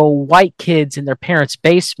 16-year-old white kids in their parents'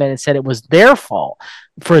 basement, and said it was their fault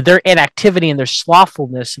for their inactivity and their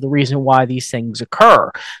slothfulness, the reason why these things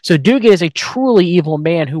occur. So Dugan is a truly evil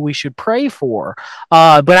man who we should pray for.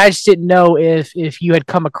 But I just didn't know if you had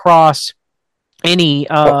come across any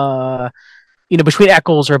between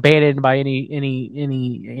Eccles or abandoned by any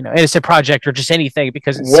innocent project or just anything,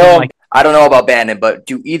 because it seemed like, I don't know about Bannon, but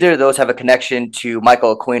do either of those have a connection to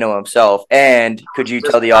Michael Aquino himself? And could you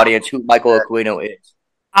tell the audience who Michael Aquino is?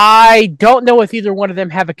 I don't know if either one of them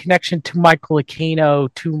have a connection to Michael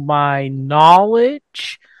Aquino, to my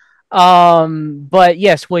knowledge. But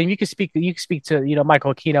yes, William, you can speak to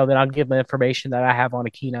Michael Aquino, then I'll give the information that I have on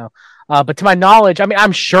Aquino. But to my knowledge, I mean,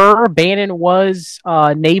 I'm sure Bannon was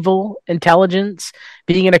naval intelligence,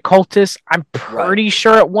 being an occultist. I'm pretty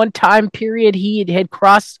sure at one time period he had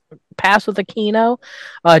crossed paths with Aquino,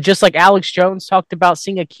 just like Alex Jones talked about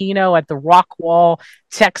seeing Aquino at the Rockwall,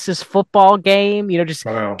 Texas football game. Just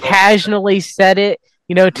casually said it.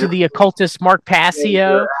 To the occultist Mark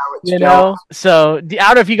Passio, So I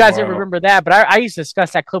don't know if you guys ever remember that, but I used to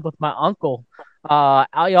discuss that clip with my uncle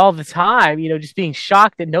all the time, just being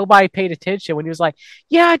shocked that nobody paid attention when he was like,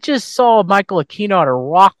 yeah, I just saw Michael Aquino at a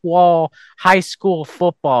Rockwall high school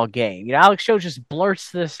football game. Alex Jones just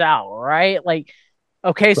blurts this out, right? Like,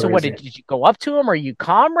 okay, so what, did you go up to him? Are you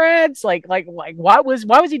comrades? Like why was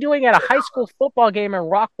he doing at a high school football game in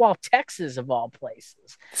Rockwall, Texas, of all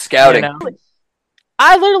places? Scouting.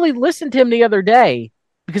 I literally listened to him the other day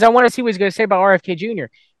because I want to see what he's going to say about RFK Jr.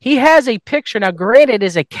 He has a picture. Now, granted, it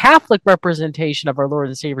is a Catholic representation of our Lord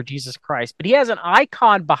and Savior Jesus Christ, but he has an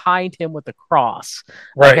icon behind him with a cross.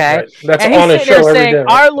 Right. Okay. Right. That's and on he's his sitting show there every saying, day.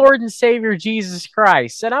 Right? our Lord and Savior Jesus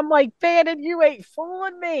Christ. And I'm like, Bannon, you ain't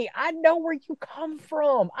fooling me. I know where you come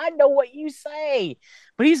from. I know what you say.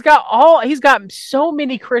 But he's got so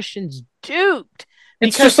many Christians duped.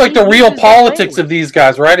 It's just like the real politics of these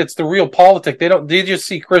guys, right? It's the real politic. They just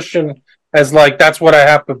see Christian as like, that's what I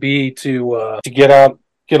have to be to get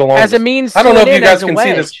along. As a means. I don't know if you guys can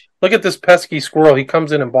see this. Look at this pesky squirrel. He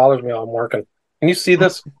comes in and bothers me while I'm working. Can you see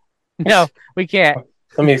this? No, we can't.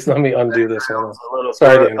 Let me undo this.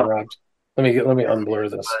 Sorry to interrupt. Let me unblur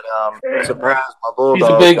this. But, surprise, my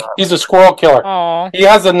bulldog. He's a squirrel killer. Aww. He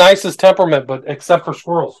has the nicest temperament, but except for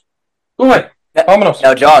squirrels. Go ahead.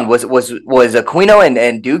 Now, John, was Aquino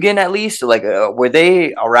and Dugan at least were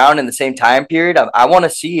they around in the same time period? I want to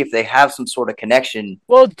see if they have some sort of connection.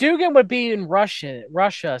 Well, Dugan would be in Russia.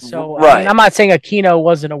 So right. I mean, I'm not saying Aquino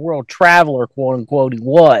wasn't a world traveler, quote unquote. He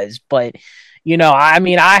was, but I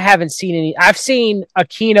mean, I haven't seen any. I've seen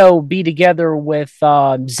Aquino be together with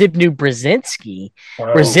Zbigniew Brzezinski,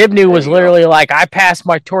 where Zbigniew was literally like, "I passed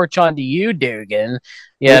my torch on to you, Dugan."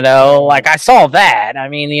 Like I saw that. I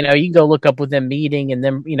mean, you can go look up with them meeting and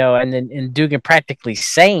them, and Dugan practically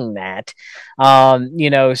saying that.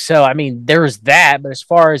 So I mean, there's that. But as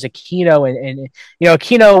far as Aquino and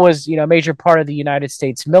Aquino was, a major part of the United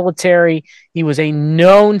States military. He was a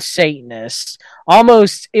known Satanist.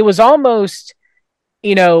 It was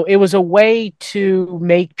a way to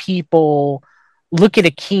make people look at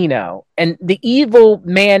Aquino and the evil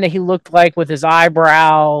man that he looked like with his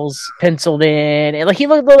eyebrows penciled in. And he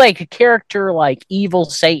looked like a character, like evil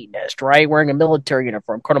Satanist, right? Wearing a military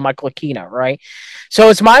uniform, Colonel Michael Aquino, right? So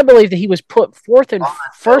it's my belief that he was put first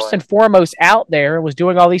and foremost out there and was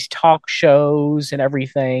doing all these talk shows and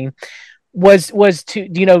everything was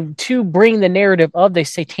to bring the narrative of the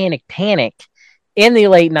satanic panic in the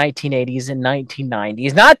late 1980s and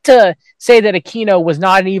 1990s. Not to say that Aquino was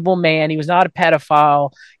not an evil man. He was not a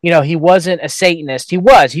pedophile. He wasn't a Satanist. He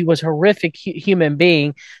was a horrific human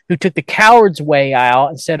being who took the coward's way out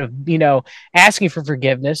instead of, asking for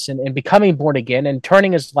forgiveness and becoming born again and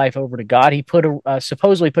turning his life over to God. He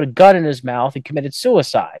supposedly put a gun in his mouth and committed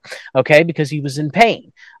suicide. Okay. Because he was in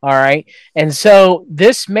pain. All right. And so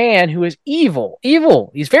this man who is evil,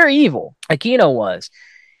 he's very evil. Aquino was,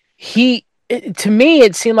 to me,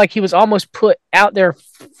 it seemed like he was almost put out there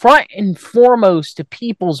front and foremost to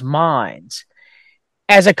people's minds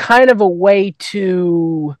as a kind of a way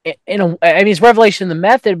to, I mean, it's revelation of the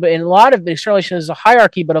method, but in a lot of it, revelation is a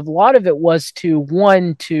hierarchy, but a lot of it was to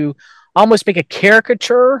almost make a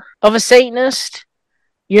caricature of a Satanist,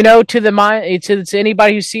 to the mind, to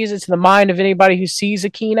anybody who sees it, to the mind of anybody who sees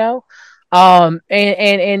Aquino.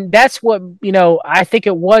 And that's what, I think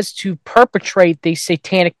it was to perpetrate the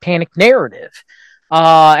satanic panic narrative.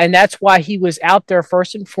 And that's why he was out there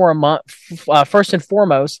first and foremost.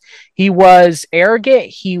 He was arrogant.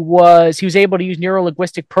 He was able to use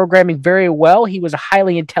neuro-linguistic programming very well. He was a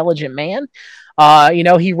highly intelligent man.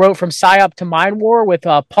 He wrote From PSYOP to Mind War with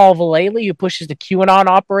Paul Vallely, who pushes the QAnon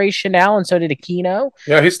operation now, and so did Aquino.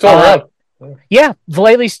 Yeah, he's still around. Yeah,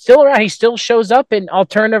 Vallely's still around. He still shows up in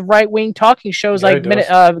alternative right-wing talking shows like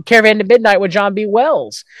Caravan to Midnight with John B.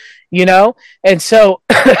 Wells, And so,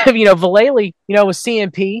 Vallely, was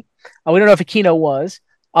CMP. We don't know if Aquino was.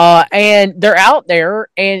 And they're out there,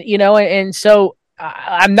 and, and so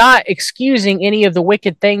I'm not excusing any of the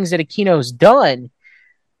wicked things that Aquino's done.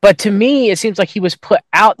 But to me, it seems like he was put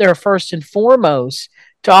out there first and foremost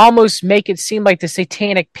to almost make it seem like the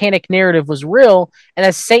satanic panic narrative was real and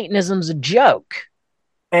that Satanism's a joke.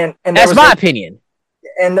 And that's my opinion.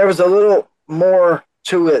 And there was a little more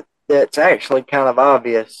to it that's actually kind of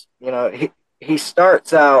obvious. He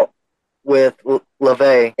starts out with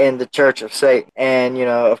LaVey in the Church of Satan. And,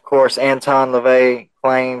 of course, Anton LaVey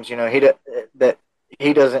claims, that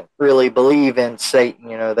he doesn't really believe in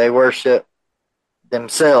Satan. They worship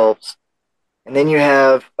themselves. And then you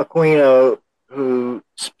have Aquino, who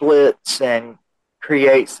splits and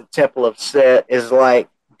creates the Temple of Set, is like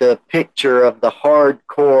the picture of the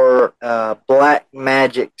hardcore black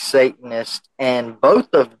magic Satanist. And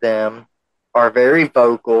both of them are very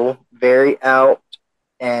vocal, very out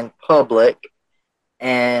and public.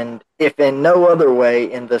 And if in no other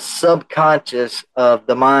way, in the subconscious of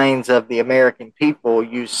the minds of the American people,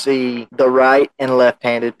 you see the right and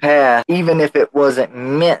left-handed path, even if it wasn't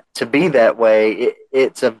meant to be that way,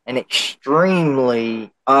 it's an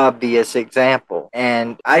extremely obvious example.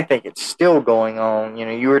 And I think it's still going on.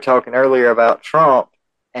 You were talking earlier about Trump,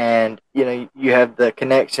 and, you have the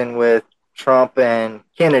connection with Trump and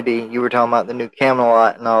Kennedy. You were talking about the new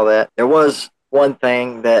Camelot and all that. There was one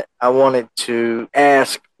thing that I wanted to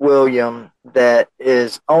ask William that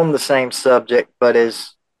is on the same subject, but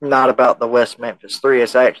is not about the West Memphis Three.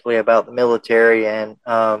 It's actually about the military and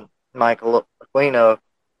Michael Aquino.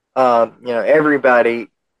 Everybody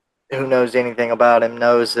who knows anything about him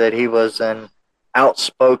knows that he was an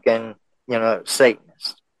outspoken,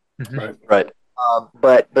 Satanist. Right.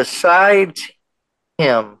 But besides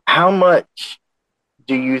him, how much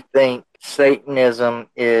do you think Satanism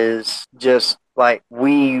is just like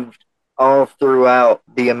weaved all throughout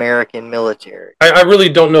the American military? I really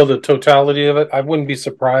don't know the totality of it. I wouldn't be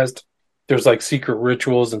surprised. There's like secret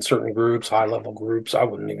rituals in certain groups, high-level groups. I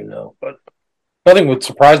wouldn't even know, but nothing would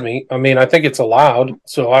surprise me. I mean, I think it's allowed,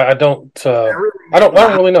 so I don't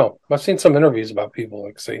really know. I've seen some interviews about people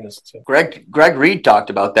like Satanists. Greg Reed talked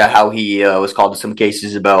about that, how he was called to some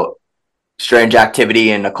cases about strange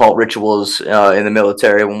activity and occult rituals in the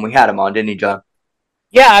military when we had him on, didn't he, John?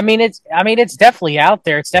 Yeah, I mean it's definitely out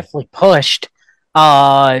there. It's definitely pushed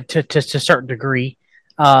to a certain degree.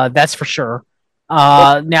 That's for sure.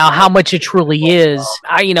 Now, how much it truly is,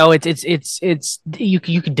 it's you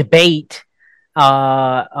could debate.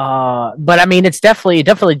 But I mean, it definitely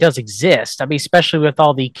does exist. I mean, especially with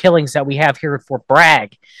all the killings that we have here at Fort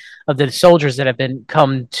Bragg of the soldiers that have been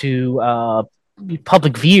come to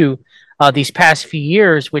public view these past few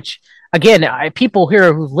years, which again, people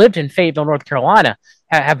here who've lived in Fayetteville, North Carolina,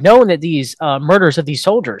 have known that these murders of these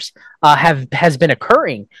soldiers has been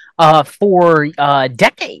occurring for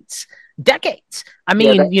decades. I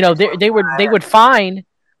mean, they would find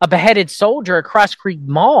a beheaded soldier at Cross Creek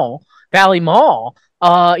Valley Mall,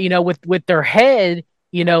 with their head,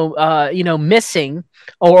 missing,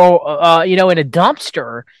 or in a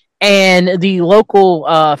dumpster. And the local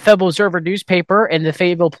Fayetteville Observer newspaper and the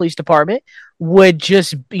Fayetteville Police Department would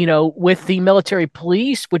just, with the military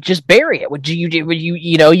police, would just bury it.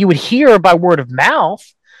 You would hear by word of mouth,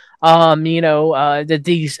 that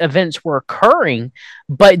these events were occurring,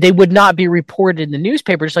 but they would not be reported in the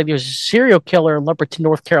newspaper. Just like there was a serial killer in Lumberton,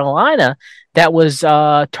 North Carolina, that was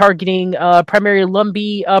targeting primarily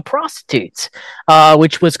Lumbee prostitutes,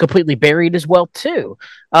 which was completely buried as well too.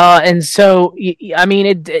 And so, I mean,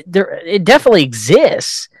 it definitely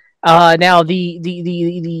exists. Now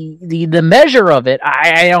the measure of it,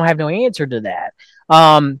 I don't have no answer to that.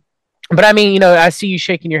 But I mean, I see you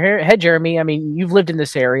shaking your head, Jeremy. I mean, you've lived in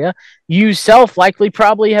this area. You self likely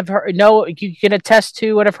probably have heard, you can attest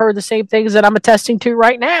to and have heard the same things that I'm attesting to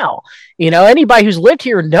right now. Anybody who's lived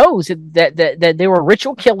here knows that there were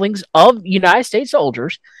ritual killings of United States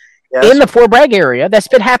soldiers in the Fort Bragg area that's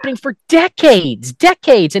been happening for decades.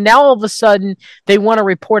 And now all of a sudden they want to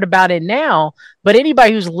report about it now. But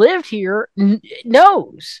anybody who's lived here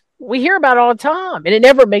knows. We hear about it all the time, and it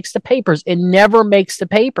never makes the papers.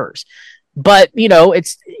 But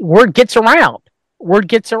it's word gets around.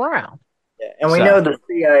 Yeah, and we know the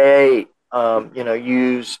CIA,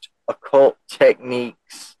 used occult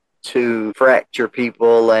techniques to fracture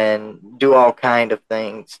people and do all kind of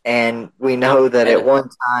things. And we know that at one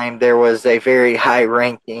time there was a very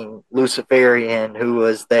high-ranking Luciferian who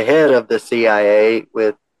was the head of the CIA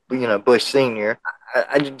with, Bush Sr.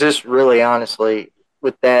 I just really honestly,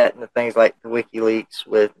 with that and the things like the WikiLeaks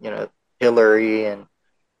with, Hillary and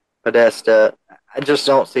Podesta, I just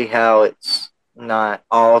don't see how it's not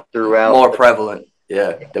all throughout. More prevalent,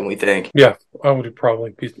 than we think. Yeah, I would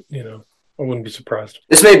probably be, I wouldn't be surprised.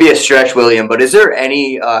 This may be a stretch, William, but is there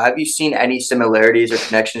any, have you seen any similarities or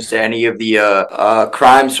connections to any of the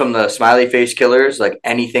crimes from the smiley face killers? Like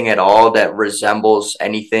anything at all that resembles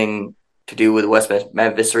anything to do with West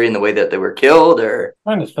Memphis 3 and the way that they were killed, or?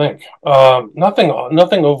 I'm trying to think.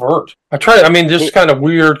 Nothing overt. Just kind of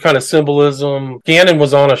weird kind of symbolism. Gannon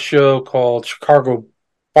was on a show called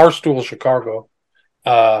Barstool Chicago,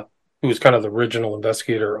 who was kind of the original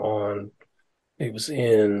investigator on, it was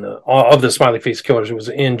in, of the smiley face killers. It was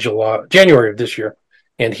in January of this year.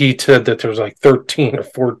 And he said that there's like 13 or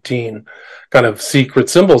 14 kind of secret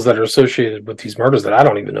symbols that are associated with these murders that I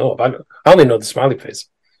don't even know of. I only know the smiley face.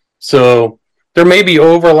 So there may be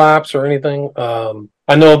overlaps or anything.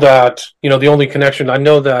 I know that, the only connection, I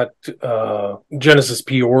know that Genesis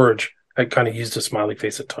P. Orridge had kind of used a smiley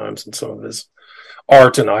face at times in some of his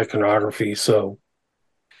art and iconography. So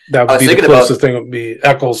that would be the closest thing, would be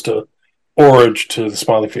echoes to Orridge to the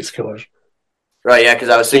smiley face killers. Right, yeah, because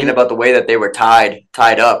I was thinking about the way that they were tied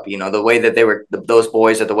up. The way that they were, those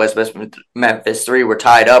boys at the West Memphis 3 were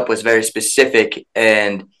tied up was very specific,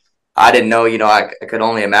 and I didn't know, I could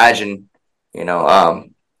only imagine,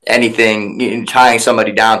 anything, tying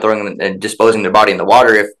somebody down, throwing them and disposing their body in the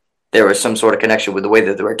water if there was some sort of connection with the way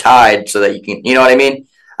that they were tied so that you can, you know what I mean?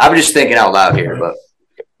 I'm just thinking out loud here, but.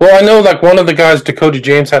 Well, I know like one of the guys, Dakota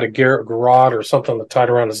James, had a garrote or something that tied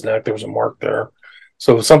around his neck. There was a mark there.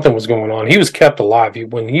 So something was going on. He was kept alive.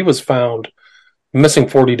 When he was found missing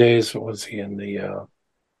 40 days, was he in the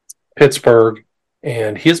Pittsburgh,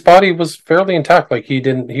 and his body was fairly intact. Like he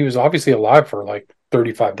was obviously alive for like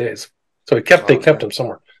 35 days. So they kept him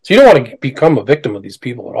somewhere. So you don't want to become a victim of these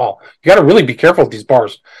people at all. You got to really be careful with these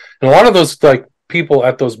bars. And a lot of those like people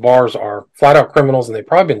at those bars are flat out criminals, and they've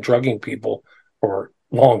probably been drugging people for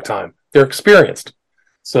a long time. They're experienced.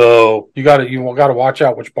 So you got to watch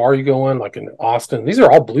out which bar you go in, like in Austin. These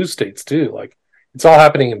are all blue states too. Like it's all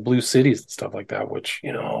happening in blue cities and stuff like that, which,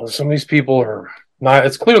 some of these people are not,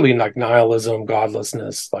 it's clearly like nihilism,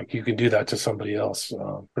 godlessness. Like you can do that to somebody else.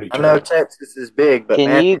 Pretty terrible. I know Texas is big, but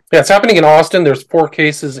yeah, it's happening in Austin. There's 4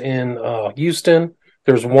 cases in Houston.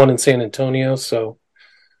 There's 1 in San Antonio. So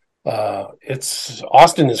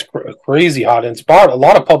Austin is crazy hot, and it's brought a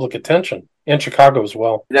lot of public attention, and Chicago as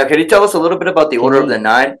well. Now, can you tell us a little bit about the Order of the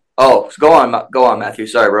Nine? Oh, go on, Matthew.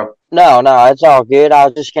 Sorry, bro. No, it's all good. I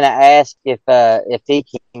was just gonna ask if he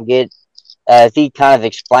can get if he kind of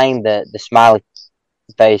explained the smiley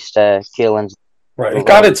faced killings. Right, it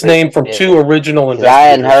got its name from 2 original investigators. I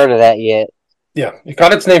hadn't heard of that yet. Yeah, it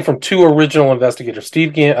got its name from 2 original investigators.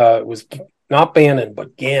 It was not Bannon,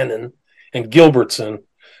 but Gannon and Gilbertson.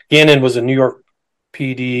 Gannon was a New York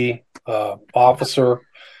PD officer,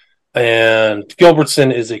 and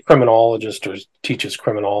Gilbertson is a criminologist or teaches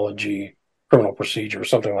criminology, criminal procedure, or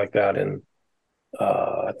something like that in,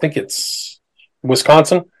 I think it's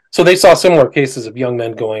Wisconsin. So they saw similar cases of young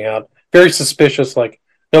men going out, very suspicious, like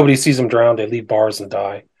nobody sees them drown, they leave bars and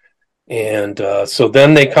die. And so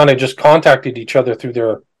then they kind of just contacted each other through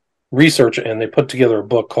their research, and they put together a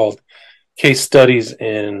book called Case Studies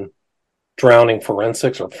in Drowning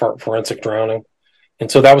Forensics, or Forensic Drowning. And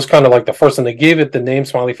so that was kind of like the first, and they gave it the name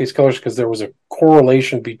Smiley Face Killers because there was a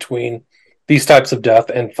correlation between these types of deaths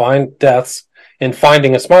and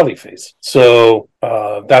finding a smiley face. So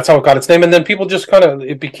that's how it got its name. And then people just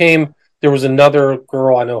there was another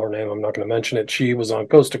girl, I know her name, I'm not going to mention it. She was on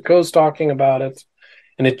Coast to Coast talking about it.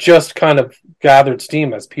 And it just kind of gathered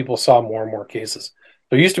steam as people saw more and more cases.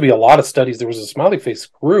 There used to be a lot of studies. There was a smiley face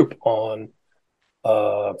group on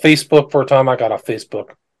Facebook for a time. I got off Facebook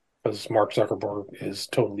because Mark Zuckerberg is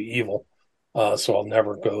totally evil. So I'll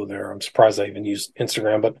never go there. I'm surprised I even used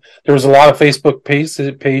Instagram, but there was a lot of Facebook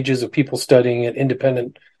pages of people studying it,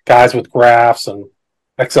 independent guys with graphs and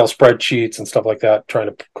Excel spreadsheets and stuff like that, trying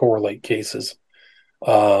to correlate cases.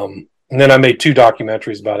 And then I made 2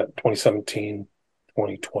 documentaries about it, 2017,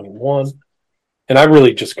 2021. And I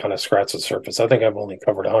really just kind of scratched the surface. I think I've only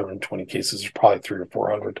covered 120 cases. There's probably 300 or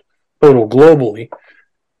 400 total globally.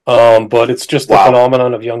 But it's just the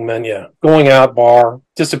phenomenon of young men, going out, bar,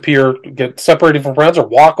 disappear, get separated from friends, or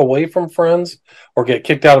walk away from friends, or get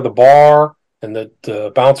kicked out of the bar, and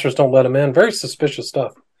the bouncers don't let them in. Very suspicious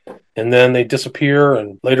stuff. And then they disappear,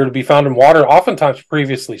 and later to be found in water, oftentimes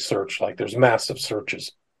previously searched. Like there's massive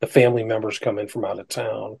searches. The family members come in from out of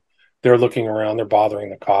town. They're looking around. They're bothering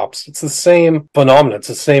the cops. It's the same phenomenon. It's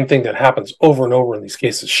the same thing that happens over and over in these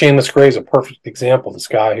cases. Seamus Gray is a perfect example. This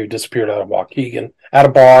guy who disappeared out of Waukegan at a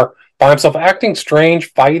bar by himself, acting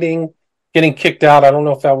strange, fighting, getting kicked out. I don't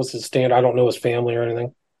know if that was his stand. I don't know his family or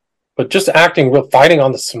anything. But just acting real, fighting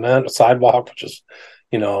on the cement sidewalk, which is,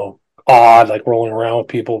 odd, like rolling around with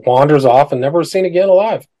people, wanders off and never seen again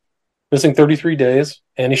alive. Missing 33 days,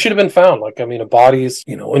 and he should have been found. A body's,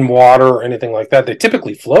 in water or anything like that. They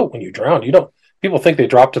typically float when you drown. People think they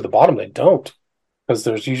drop to the bottom. They don't, because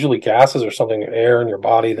there's usually gases or something, air in your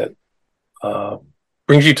body that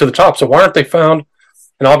brings you to the top. So why aren't they found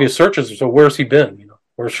in obvious searches? So where's he been?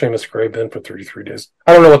 Where's Seamus Gray been for 33 days?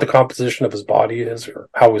 I don't know what the composition of his body is or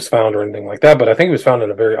how he was found or anything like that, but I think he was found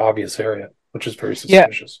in a very obvious area, which is very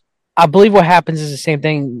suspicious. Yeah. I believe what happens is the same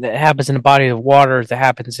thing that happens in a body of water that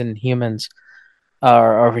happens in humans,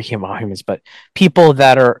 or humans, but people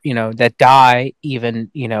that are, that die even,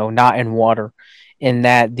 not in water, in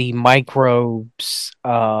that the microbes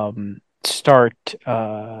start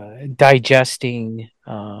digesting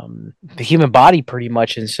the human body pretty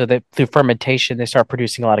much, and so that through fermentation they start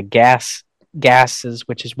producing a lot of gases,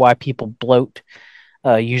 which is why people bloat.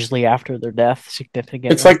 Usually after their death, significantly.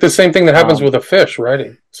 It's like the same thing that happens with a fish,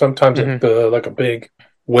 right? Sometimes like a big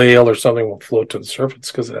whale or something will float to the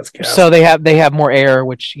surface because it has gas. So they have more air,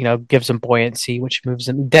 which gives them buoyancy, which moves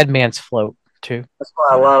them. Dead man's float too. That's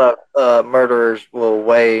why a lot of murderers will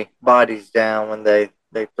weigh bodies down when they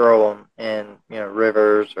throw them in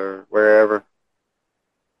rivers or wherever,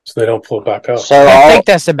 so they don't float back up. So I think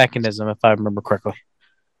that's the mechanism, if I remember correctly.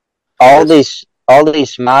 All these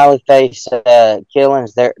smiley face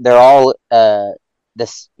killings, they're all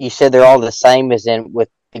this. You said they're all the same as with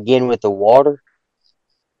the water.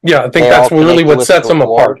 Yeah, I think that's really what sets them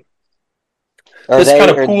apart. This kind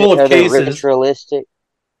of pool of cases. Ritualistic?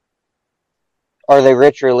 Are they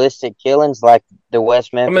ritualistic killings like the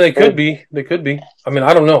West Memphis? They could be. They could be. I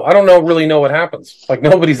don't know. I don't really know what happens. Like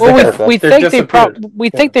nobody's there. We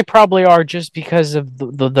think they probably are, just because of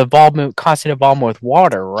the involvement, constant involvement with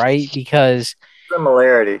water, right? Because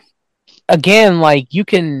similarities. Again,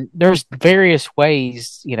 there's various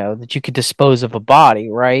ways, that you could dispose of a body,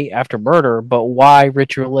 right, after murder, but why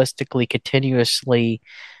ritualistically, continuously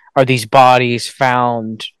are these bodies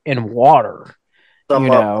found in water?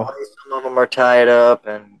 Some of them are tied up,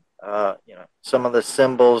 and some of the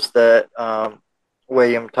symbols that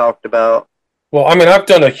William talked about. Well, I've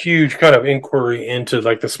done a huge kind of inquiry into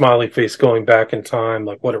the smiley face going back in time,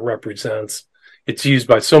 like what it represents. It's used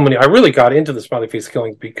by so many. I really got into the smiley face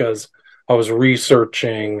killings because I was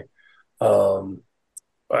researching Alan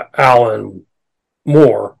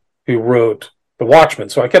Moore, who wrote The Watchmen.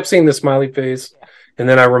 So I kept seeing the smiley face, and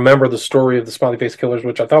then I remember the story of the smiley face killers,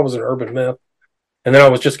 which I thought was an urban myth. And then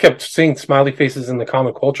I kept seeing smiley faces in the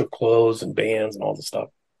common culture, clothes and bands and all this stuff.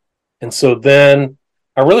 And so then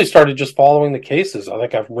I really started just following the cases. I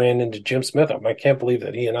think I've ran into Jim Smith. I can't believe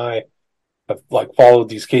that he and I have followed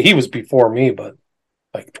these cases. He was before me, but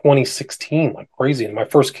 2016, like crazy. And my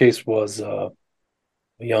first case was a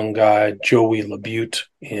young guy, Joey LaBute,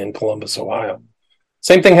 in Columbus, Ohio.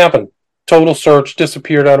 Same thing happened. Total search,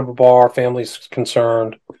 disappeared out of a bar, family's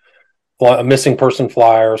concerned, a missing person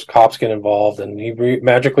flyers, cops get involved, and he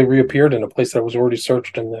magically reappeared in a place that was already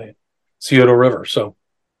searched in the Scioto River. So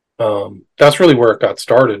that's really where it got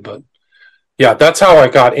started. But yeah, that's how I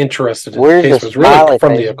got interested in the case, was really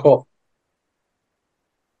from the occult.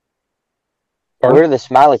 Pardon? Where did the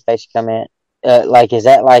smiley face come in? Is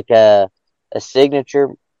that like a signature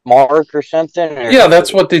mark or something? Or yeah,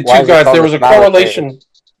 that's what the two guys. There was a correlation. Face?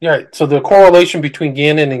 Yeah, so the correlation between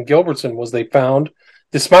Gannon and Gilbertson was they found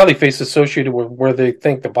the smiley face associated with where they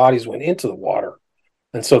think the bodies went into the water,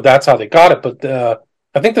 and so that's how they got it. But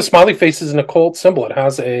I think the smiley face is an occult symbol. It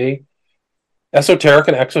has a esoteric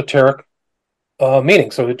and exoteric meaning.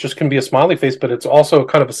 So it just can be a smiley face, but it's also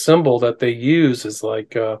kind of a symbol that they use as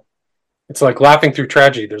it's like laughing through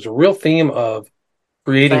tragedy. There's a real theme of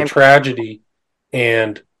creating tragedy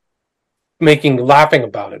and laughing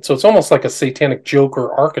about it. So it's almost like a satanic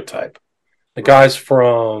Joker archetype. The guys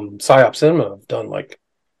from Psyop Cinema have done like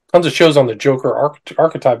tons of shows on the Joker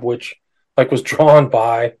archetype, which like was drawn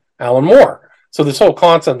by Alan Moore. So this whole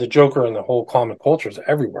concept, the Joker and the whole common culture is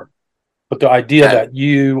everywhere. But the idea that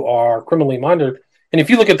you are criminally minded, and if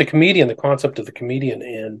you look at the comedian, the concept of the comedian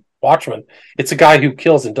in Watchmen, it's a guy who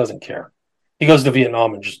kills and doesn't care. He goes to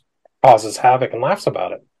Vietnam and just causes havoc and laughs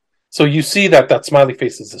about it. So you see that smiley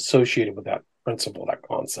face is associated with that principle, that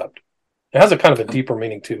concept. It has a kind of a deeper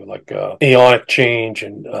meaning too, like aeonic change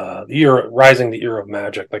and the era of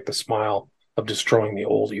magic, like the smile of destroying the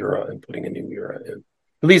old era and putting a new era in.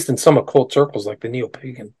 At least in some occult circles, like the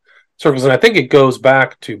neo-pagan circles. And I think it goes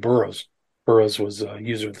back to Burroughs. Burroughs was a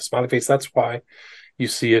user of the smiley face. That's why you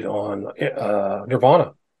see it on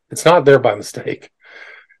Nirvana. It's not there by mistake.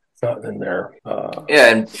 It's not in there.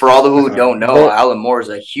 And for all who don't know, Alan Moore is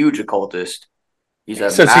a huge occultist. He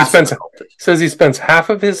says he spends half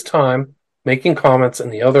of his time making comments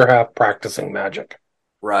and the other half practicing magic.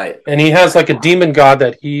 Right. And he has like a demon god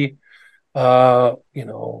that he,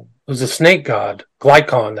 was a snake god,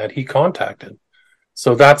 Glycon, that he contacted.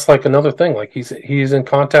 So that's like another thing. Like he's in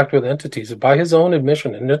contact with entities by his own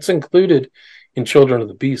admission, and it's included in Children of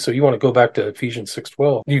the Beast. So you want to go back to Ephesians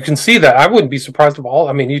 6:12. You can see that. I wouldn't be surprised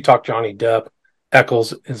if you talk Johnny Depp,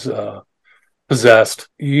 Eccles is possessed.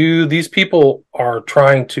 These people are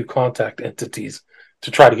trying to contact entities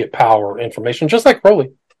to try to get power or information, just like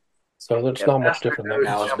Crowley. So there's not much different than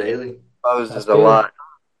Alice Bailey. Poses a lot.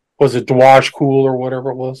 Was it Dwaj Cool or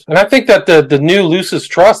whatever it was? And I think that the new Lucis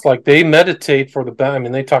Trust, like they meditate for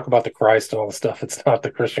they talk about the Christ and all the stuff. It's not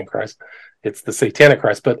the Christian Christ. It's the satanic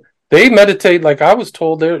Christ. But they meditate, like I was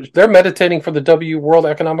told, they're meditating for the World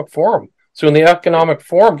Economic Forum. So when the Economic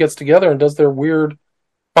Forum gets together and does their weird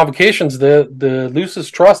convocations, the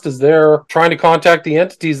Lucis Trust is there trying to contact the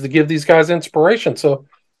entities to give these guys inspiration. So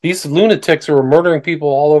these lunatics who are murdering people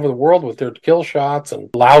all over the world with their kill shots and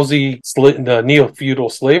lousy neo-feudal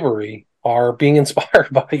slavery are being inspired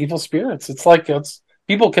by evil spirits. It's like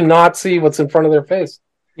people cannot see what's in front of their face.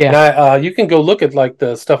 Yeah, and you can go look at like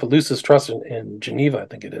the stuff at Lucis Trust in Geneva, I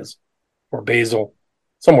think it is, or Basel,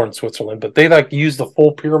 somewhere in Switzerland. But they like use the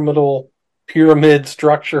full pyramid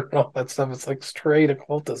structure and all that stuff. It's like straight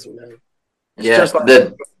occultism, man. It's just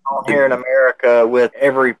like here in America with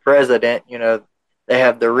every president, they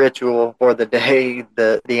have the ritual for the day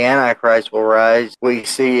the Antichrist will rise. We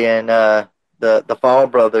see in the Fall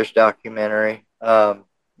Brothers documentary, how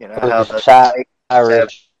the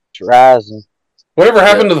Irish rising. Whatever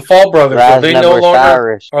happened to the Fall Brothers? Are they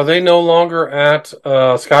no longer at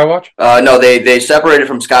Skywatch? No, they separated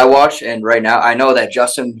from Skywatch, and right now I know that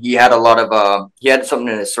Justin, he had he had something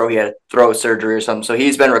in his throat. He had throat surgery or something, so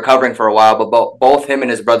he's been recovering for a while. But both him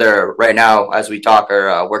and his brother right now, as we talk,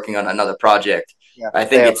 are working on another project. Yeah, I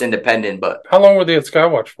think it's independent. But how long were they at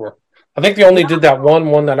Skywatch for? I think they only did that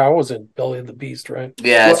one that I was in, Belly of the Beast, right?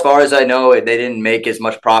 Yeah, as far as I know, they didn't make as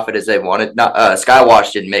much profit as they wanted. Not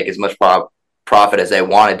Skywatch didn't make as much profit as they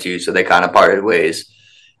wanted to, so they kind of parted ways.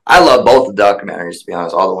 I love both the documentaries, to be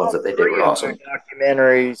honest. All the ones that they did were awesome.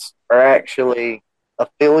 Documentaries are actually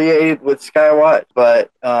affiliated with Skywatch,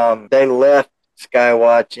 but they left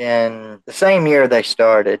Skywatch in the same year they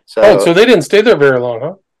started. So they didn't stay there very long,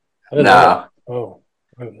 huh? No. Oh,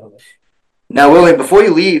 I didn't know that. Now, Willie, before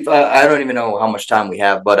you leave, I don't even know how much time we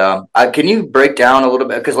have, but can you break down a little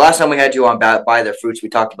bit? Because last time we had you on By Their Fruits, we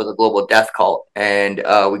talked about the global death cult, and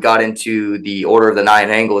we got into the Order of the Nine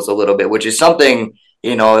Angles a little bit, which is something,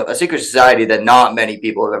 a secret society that not many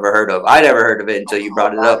people have ever heard of. I never heard of it until you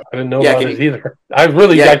brought it up. I didn't know about it either.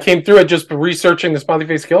 I came through it just researching the Smiley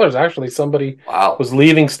Face Killers. Actually, somebody was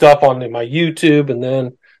leaving stuff on my YouTube, and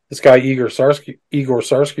then this guy Igor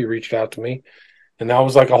Sarsky reached out to me. And that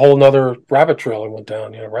was like a whole nother rabbit trail I went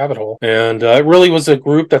down, rabbit hole. And it really was a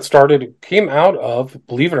group that came out of,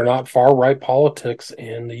 believe it or not, far-right politics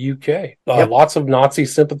in the UK. Lots of Nazi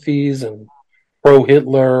sympathies and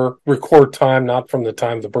pro-Hitler, record time, not from the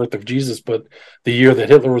time of the birth of Jesus, but the year that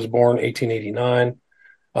Hitler was born, 1889.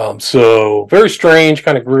 So very strange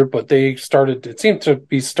kind of group, but it seemed to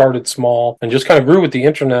be started small and just kind of grew with the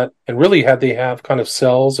internet, and really they have kind of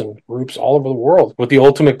cells and groups all over the world with the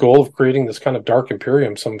ultimate goal of creating this kind of dark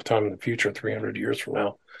imperium sometime in the future, 300 years from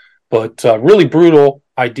now. But really brutal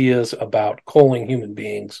ideas about culling human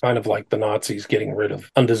beings, kind of like the Nazis getting rid of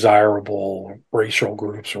undesirable racial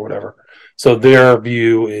groups or whatever. So their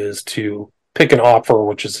view is to pick an offer,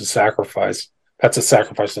 which is a sacrifice. That's a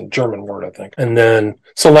sacrifice in German word, I think. And then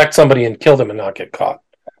select somebody and kill them and not get caught.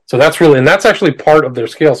 So that's actually part of their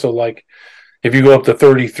scale. So like, if you go up to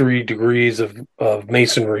 33 degrees of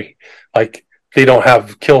masonry, like they don't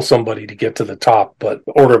have kill somebody to get to the top, but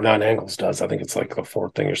the Order of Nine Angles does. I think it's like the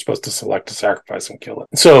fourth thing you're supposed to select to sacrifice and kill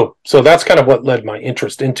it. So that's kind of what led my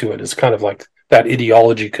interest into it, is kind of like that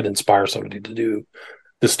ideology could inspire somebody to do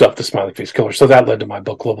the stuff, the smiley face killer. So that led to my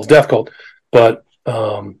book, Global Death Cult. But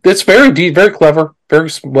it's very deep, very clever, very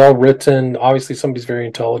well written. Obviously, somebody's very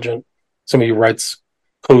intelligent. Somebody who writes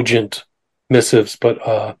cogent missives.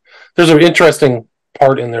 But there's an interesting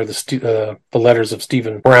part in there, the letters of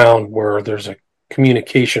Stephen Brown, where there's a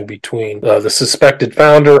communication between the suspected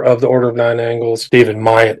founder of the Order of Nine Angles, David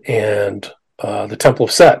Myatt, and the Temple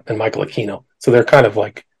of Set and Michael Aquino. So they're kind of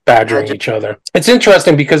like badgering each other. It's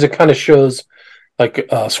interesting because it kind of shows like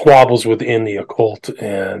squabbles within the occult,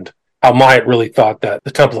 and how Myatt really thought that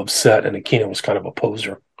the Temple of Set and Aquino was kind of a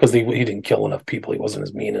poser because he didn't kill enough people. He wasn't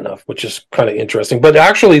as mean enough, which is kind of interesting. But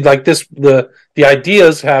actually, like this, the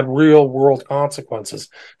ideas had real world consequences.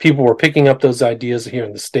 People were picking up those ideas here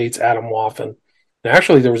in the States. Adam Waffen. And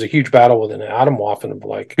actually, there was a huge battle within Adam Waffen of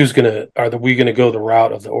like, are we going to go the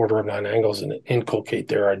route of the Order of Nine Angles and inculcate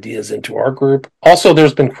their ideas into our group? Also,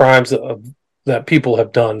 there's been crimes that people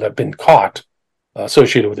have done that have been caught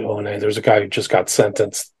associated with the ONA. There's a guy who just got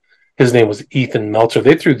sentenced. His name was Ethan Meltzer.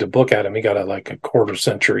 They threw the book at him. He got a quarter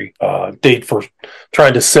century date for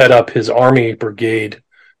trying to set up his army brigade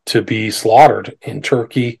to be slaughtered in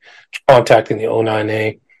Turkey, contacting the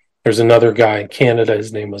O9A. There's another guy in Canada.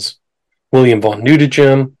 His name was William von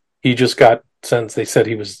Nudegem. He just got sentenced. They said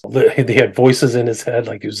he had voices in his head,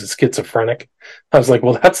 like he was a schizophrenic. I was like,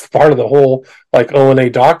 well, that's part of the whole like ONA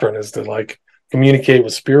doctrine, is to like communicate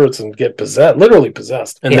with spirits and get possessed, literally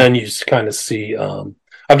possessed. And then you kind of see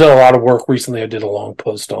I've done a lot of work recently. I did a long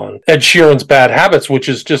post on Ed Sheeran's Bad Habits, which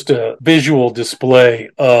is just a visual display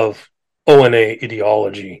of ONA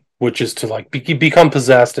ideology, which is to like become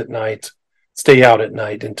possessed at night, stay out at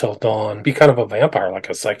night until dawn, be kind of a vampire, like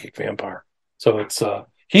a psychic vampire. So it's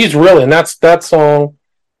he's really, and that song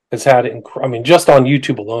has had, just on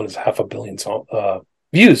YouTube alone is 500 million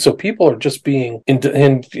views. So people are just being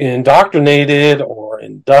indoctrinated or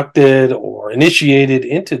inducted or initiated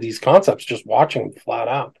into these concepts, just watching them flat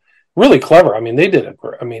out. Really clever.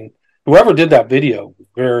 Whoever did that video,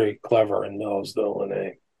 very clever and knows the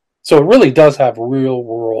ONA. So it really does have real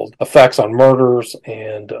world effects on murders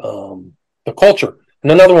and the culture.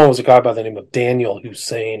 And another one was a guy by the name of Daniel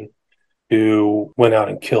Hussein, who went out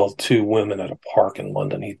and killed 2 women at a park in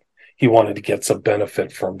London. He wanted to get some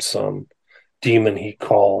benefit from some demon he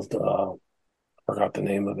called, forgot the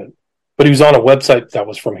name of it, but he was on a website that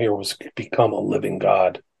was from here, was Become a Living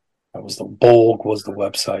God. That was Bolg was the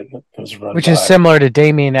website. It was run which is similar to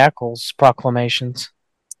Damien Eccles' proclamations.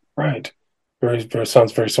 Right. Very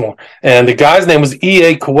sounds very similar. And the guy's name was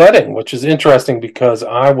E.A. Koetting, which is interesting because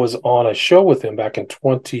I was on a show with him back in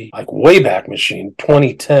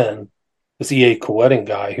 2010. This E.A. Koetting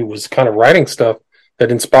guy who was kind of writing stuff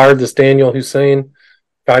that inspired this Daniel Hussein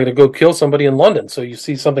guy to go kill somebody in London. So you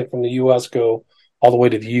see something from the US go all the way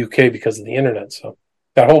to the UK because of the internet. So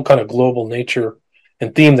that whole kind of global nature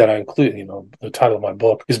and theme that I include, the title of my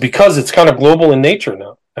book, is because it's kind of global in nature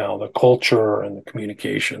now, the culture and the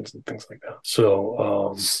communications and things like that.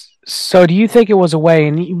 So, so do you think it was a way,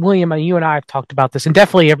 and William, you and I have talked about this, and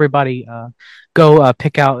definitely everybody go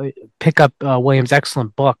pick up William's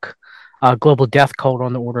excellent book, Global Death Cult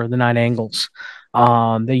on the Order of the Nine Angles,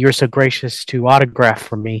 that you're so gracious to autograph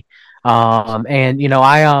for me. And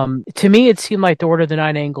to me, it seemed like the Order of the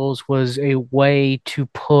Nine Angles was a way to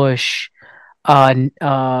push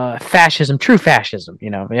fascism, true fascism.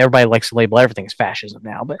 Everybody likes to label everything as fascism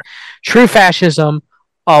now, but true fascism,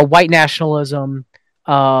 white nationalism,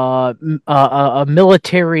 a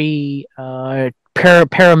military,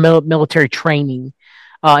 paramilitary training,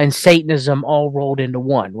 and Satanism all rolled into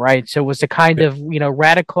one, right? So it was to kind of,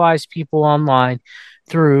 radicalize people online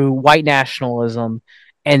through white nationalism,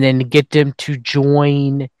 and then get them to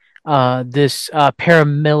join this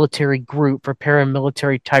paramilitary group for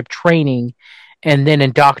paramilitary type training, and then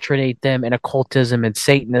indoctrinate them in occultism and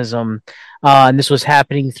Satanism. And this was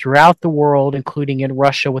happening throughout the world, including in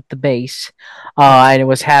Russia with the base. And it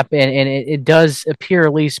was happening, and it does appear,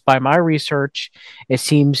 at least by my research, it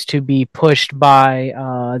seems to be pushed by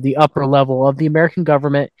the upper level of the American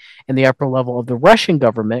government and the upper level of the Russian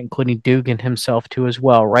government, including Dugin himself too as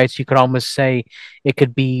well, right? So you could almost say it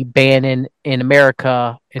could be Bannon in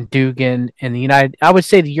America and Dugin in the I would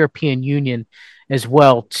say the European Union as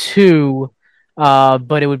well too.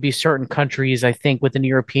 But it would be certain countries, I think, within the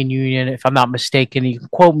European Union, if I'm not mistaken. You can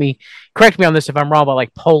correct me on this if I'm wrong, but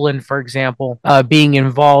like Poland, for example, being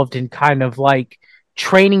involved in kind of like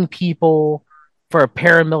training people for a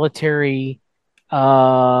paramilitary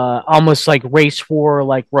almost like race war,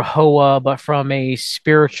 like Rahowa, but from a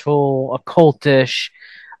spiritual, occultish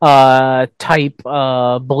type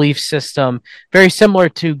belief system, very similar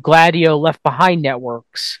to Gladio Left Behind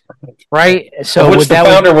networks, right? So which the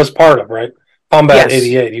founder was part of, right? Combat Yes.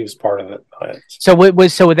 88, he was part of it. So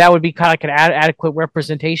that would be kind of like an adequate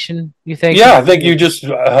representation, you think? Yeah, I think you just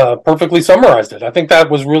perfectly summarized it. I think that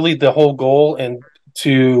was really the whole goal, and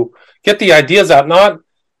to get the ideas out. Not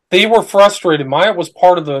they were frustrated. Maya was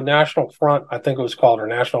part of the National Front, I think it was called, or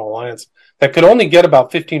National Alliance, that could only get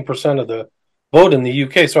about 15% of the vote in the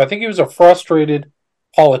UK. So I think he was a frustrated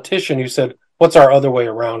politician who said, "What's our other way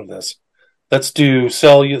around this? Let's do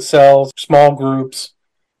cells, small groups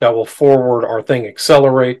that will forward our thing,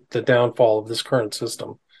 accelerate the downfall of this current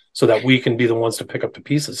system, so that we can be the ones to pick up the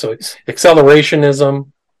pieces." So it's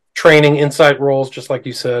accelerationism, training, insight roles, just like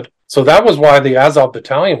you said. So that was why the Azov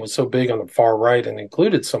Battalion was so big on the far right and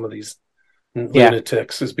included some of these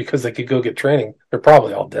lunatics, is because they could go get training. They're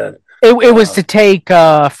probably all dead. It was to take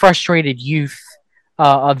frustrated youth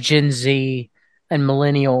of Gen Z and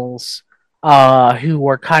millennials who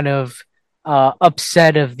were kind of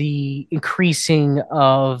upset of the increasing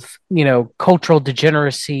of, cultural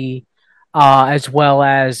degeneracy, as well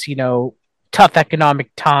as, tough economic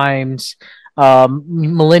times,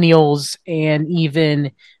 millennials and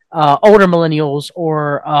even older millennials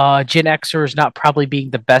or Gen Xers not probably being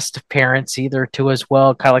the best of parents either, too, as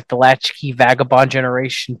well, kind of like the latchkey vagabond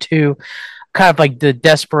generation too, kind of like the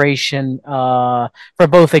desperation for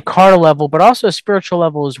both a carnal level but also a spiritual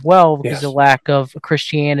level as well, because Yes. the lack of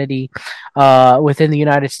Christianity within the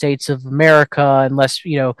United States of America, and less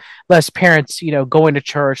parents going to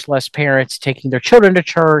church, less parents taking their children to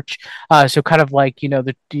church, so kind of like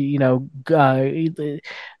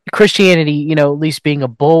Christianity, at least being a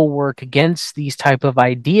bulwark against these type of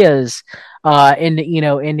ideas, and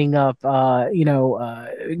ending up,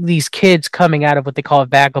 these kids coming out of what they call a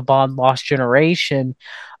vagabond lost generation,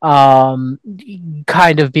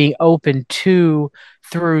 kind of being open to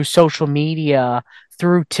through social media,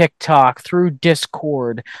 through TikTok, through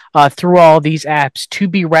Discord, through all these apps to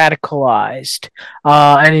be radicalized,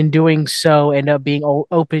 and in doing so end up being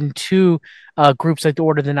open to groups like the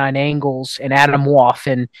Order of the Nine Angles and Adam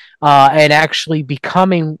Waffen, and actually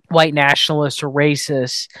becoming white nationalists or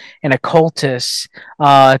racists and occultists,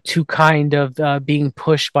 to kind of being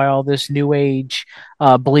pushed by all this new age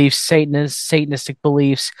beliefs, Satanistic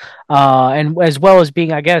beliefs, and as well as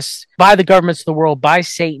being, I guess, by the governments of the world, by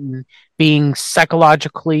Satan, being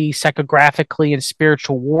psychologically, psychographically, and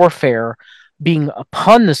spiritual warfare, being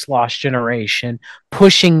upon this lost generation,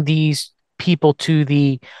 pushing these people to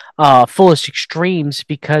the fullest extremes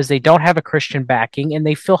because they don't have a Christian backing and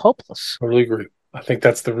they feel hopeless. I really agree. I think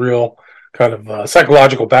that's the real kind of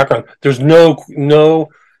psychological background. There's no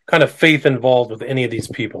kind of faith involved with any of these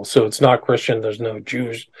people. So it's not Christian. There's no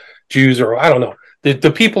Jews, or I don't know.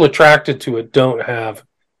 The people attracted to it don't have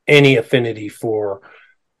any affinity for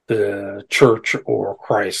the church or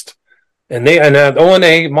Christ. And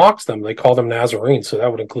ONA mocks them. They call them Nazarenes, so that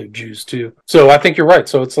would include Jews too. So I think you're right.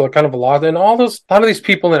 So it's kind of a lot. And a lot of these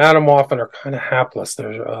people in Adam Waffen are kind of hapless.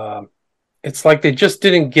 It's like they just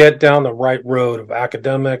didn't get down the right road of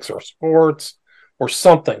academics or sports or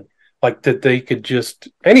something like that. They could just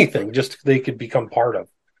anything, just they could become part of.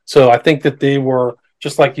 So I think that they were,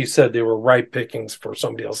 just like you said, they were ripe pickings for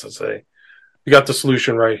somebody else to say, "You got the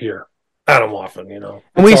solution right here, Adam Waffen."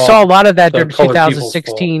 And we saw a lot of that during the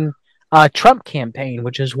 2016 Trump campaign,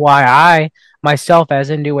 which is why I myself, as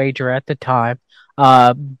a New Ager at the time,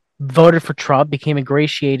 voted for Trump, became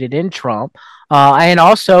ingratiated in Trump, and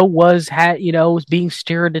also was being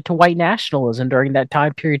steered into white nationalism during that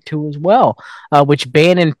time period too as well, which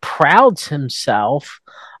Bannon prouds himself,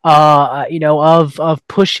 of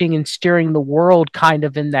pushing and steering the world kind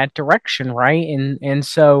of in that direction, right? And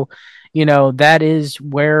so, that is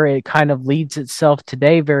where it kind of leads itself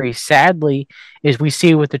today, very sadly, is we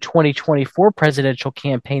see with the 2024 presidential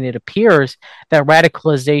campaign, it appears that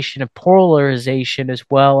radicalization and polarization, as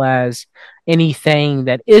well as anything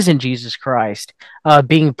that isn't Jesus Christ,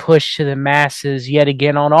 being pushed to the masses yet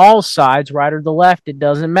again on all sides, right or the left, it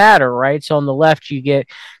doesn't matter, right? So on the left, you get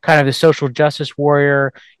kind of the social justice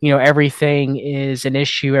warrior, everything is an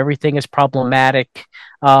issue, everything is problematic,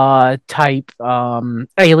 type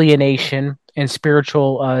alienation and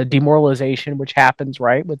spiritual demoralization, which happens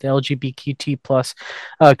right with the LGBTQ plus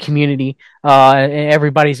community, and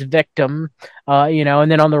everybody's a victim,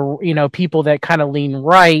 and then on the people that kind of lean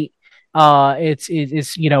right,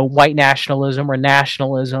 it's white nationalism or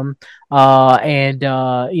nationalism, and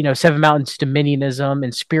Seven Mountains Dominionism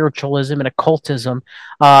and spiritualism and occultism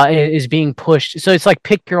is being pushed. So it's like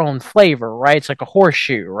pick your own flavor, right? It's like a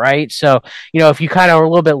horseshoe, right? So if you kind of are a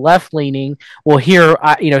little bit left leaning, well, here,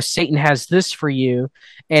 Satan has this for you.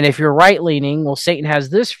 And if you're right leaning, well, Satan has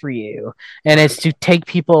this for you. And it's to take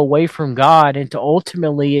people away from God, and to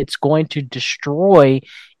ultimately it's going to destroy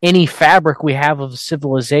any fabric we have of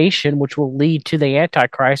civilization, which will lead to the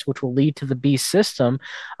Antichrist, which will lead to the beast system.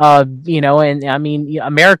 And I mean,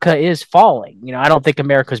 America is falling. I don't think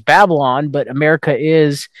America's Babylon, but America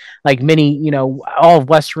is, like many, all of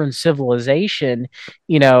Western civilization,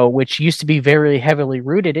 which used to be very heavily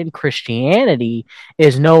rooted in Christianity,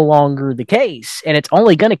 is no longer the case. And it's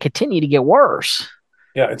only going to continue to get worse.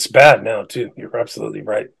 Yeah, it's bad now, too. You're absolutely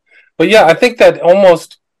right. But yeah, I think that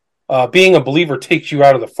almost being a believer takes you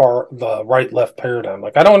out of the right-left paradigm.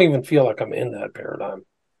 Like, I don't even feel like I'm in that paradigm.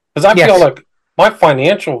 Because I feel like my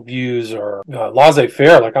financial views are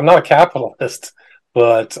laissez-faire. Like, I'm not a capitalist,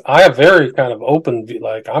 but I have very kind of open,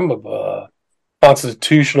 like, I'm a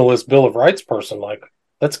constitutionalist Bill of Rights person. Like,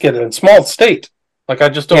 let's get it in small state. Like, I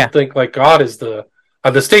just don't think, like, God is the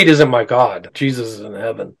state isn't my God. Jesus is in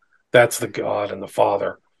heaven. That's the God and the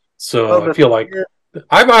Father. So I feel like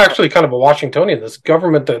I'm actually kind of a Washingtonian. This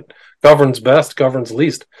government that governs best governs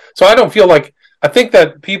least. So I don't feel like, I think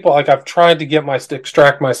that people, like, I've tried to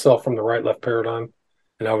extract myself from the right-left paradigm,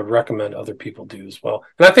 and I would recommend other people do as well.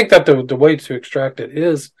 And I think that the way to extract it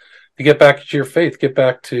is to get back to your faith, get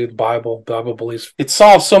back to the Bible beliefs. It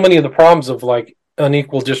solves so many of the problems of, like,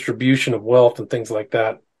 unequal distribution of wealth and things like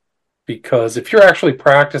that. Because if you're actually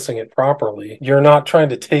practicing it properly, you're not trying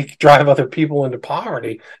to drive other people into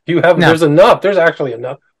poverty. There's enough. There's actually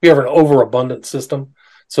enough. We have an overabundant system.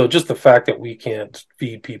 So just the fact that we can't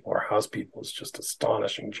feed people or house people is just an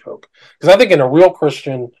astonishing joke. Because I think in a real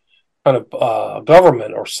Christian kind of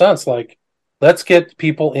government or sense, like, let's get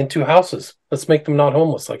people into houses. Let's make them not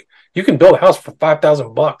homeless. Like, you can build a house for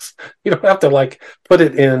 $5,000. You don't have to, like, put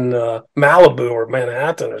it in Malibu or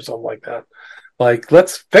Manhattan or something like that. Like,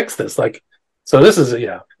 let's fix this. Like, so this is,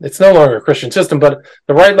 it's no longer a Christian system, but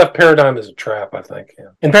the right-left paradigm is a trap, I think. Yeah.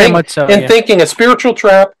 And very much so. And thinking a spiritual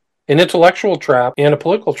trap, an intellectual trap, and a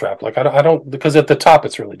political trap. Like, I don't, because at the top,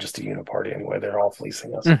 it's really just a uniparty anyway. They're all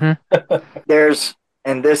fleecing us. Mm-hmm.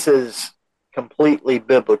 And this is completely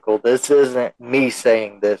biblical. This isn't me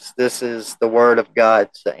saying this. This is the Word of God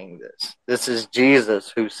saying this. This is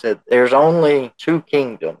Jesus who said there's only two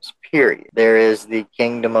kingdoms, period. There is the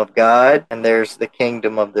kingdom of God and there's the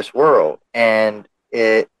kingdom of this world. And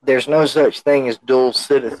there's no such thing as dual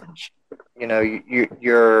citizenship. You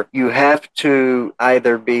have to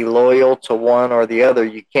either be loyal to one or the other.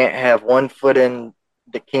 You can't have one foot in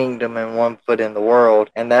the kingdom and one foot in the world.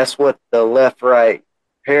 And that's what the left-right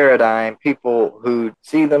paradigm, people who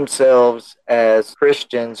see themselves as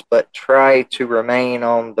Christians but try to remain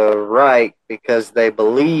on the right because they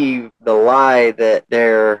believe the lie that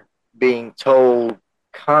they're being told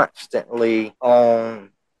constantly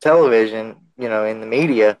on television, in the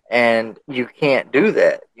media, and you can't do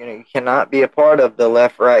that. You cannot be a part of the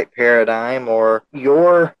left-right paradigm, or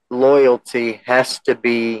your loyalty has to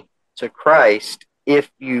be to Christ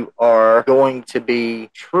if you are going to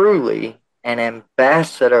be truly an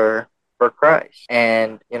ambassador for Christ.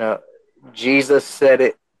 And, Jesus said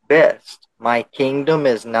it best. My kingdom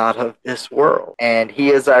is not of this world. And he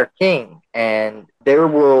is our king. And there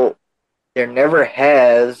never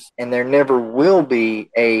has and there never will be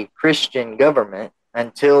a Christian government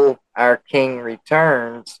until our king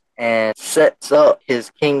returns and sets up his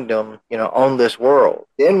kingdom, on this world.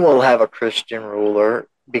 Then we'll have a Christian ruler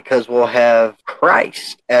because we'll have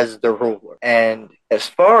Christ as the ruler. And as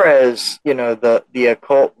far as, the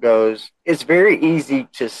occult goes, it's very easy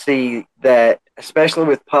to see that, especially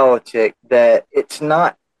with politics, that it's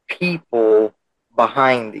not people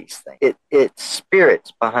behind these things. It's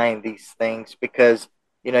spirits behind these things, because,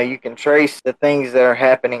 you can trace the things that are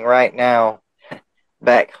happening right now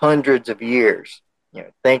back hundreds of years.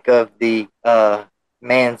 Think of the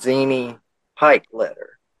Manzini Pike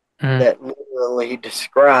letter that literally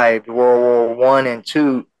described World War I and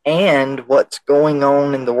II and what's going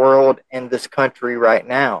on in the world and this country right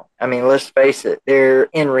now. I mean, let's face it,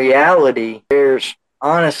 in reality, there's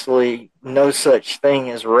honestly no such thing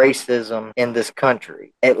as racism in this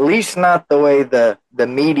country. At least not the way the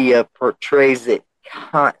media portrays it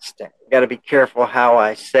constant. Got to be careful how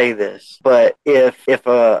I say this. But if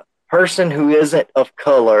a person who isn't of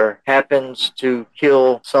color happens to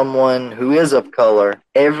kill someone who is of color,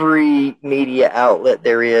 every media outlet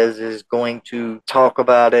there is going to talk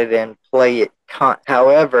about it and play it.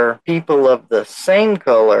 However, people of the same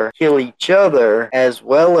color kill each other as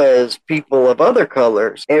well as people of other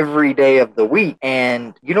colors every day of the week,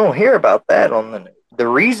 and you don't hear about that on the news. The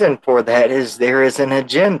reason for that is there is an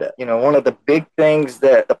agenda. You know, one of the big things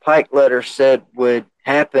that the Pike letter said would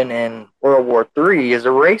happen in World War III is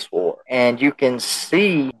a race war. And you can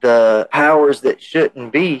see the powers that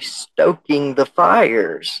shouldn't be stoking the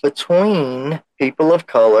fires between people of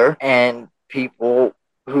color and people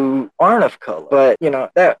who aren't of color. But, you know,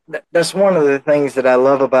 that's one of the things that I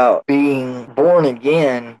love about being born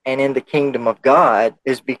again and in the kingdom of God,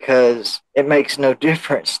 is because it makes no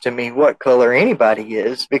difference to me what color anybody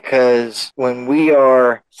is, because when we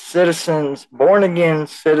are citizens, born again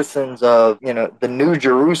citizens of, you know, the New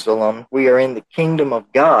Jerusalem, we are in the kingdom of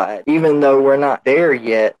God. Even though we're not there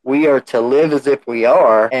yet, we are to live as if we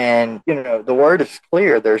are. And, you know, the word is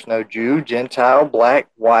clear. There's no Jew, Gentile, black,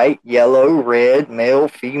 white, yellow, red, male,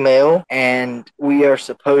 female. And we are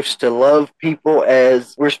supposed to love people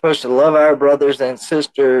as we're supposed to love our brothers and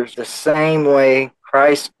sisters the same way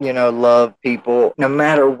Christ, you know, loved people no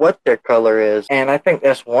matter what their color is. And I think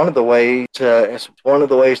that's one of the ways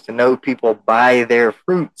to know people by their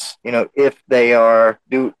fruits, you know, if they are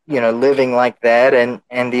living like that,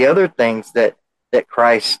 and the other things that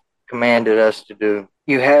Christ commanded us to do.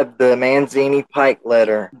 You have the Manzini Pike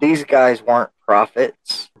letter. These guys weren't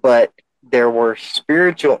prophets, but there were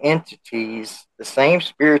spiritual entities. The same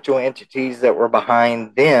spiritual entities that were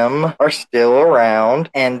behind them are still around,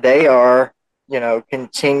 and they are, you know,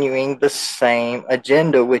 continuing the same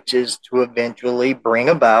agenda, which is to eventually bring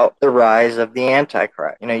about the rise of the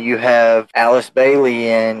Antichrist. You know, you have Alice Bailey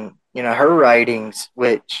and, you know, her writings,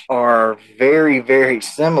 which are very, very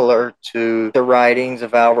similar to the writings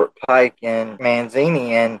of Albert Pike and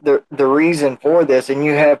Manzini. And the reason for this, and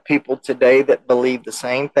you have people today that believe the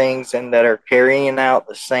same things and that are carrying out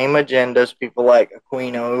the same agendas, people like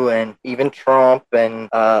Aquino and even Trump and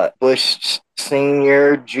Bush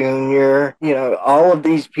Senior, Junior, you know, all of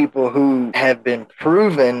these people who have been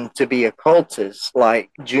proven to be occultists.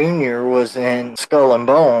 Like Junior was in Skull and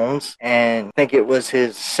Bones, and I think it was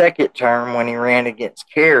his second term when he ran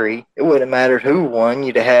against Kerry. It wouldn't have mattered who won.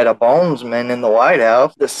 You'd have had a Bonesman in the White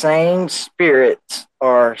House. The same spirits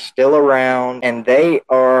are still around, and they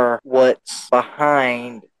are what's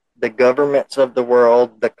behind the governments of the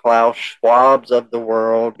world, the Klaus Schwabs of the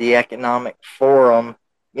world, the Economic Forum.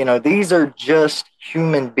 You know, these are just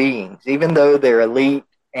human beings, even though they're elite,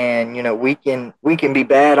 and, you know, we can be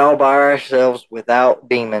bad all by ourselves without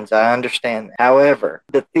demons. I understand that. However,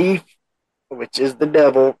 the thief, which is the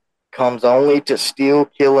devil, comes only to steal,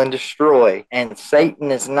 kill, and destroy. And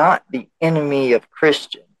Satan is not the enemy of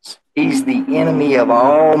Christians. He's the enemy of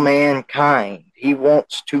all mankind. He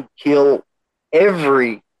wants to kill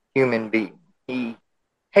every human being. He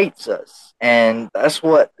hates us. And that's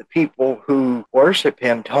what the people who worship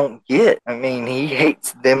him don't get. I mean, he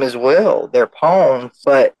hates them as well. They're pawns.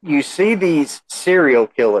 But you see these serial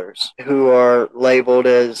killers who are labeled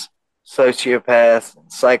as sociopaths and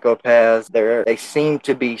psychopaths. They seem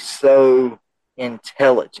to be so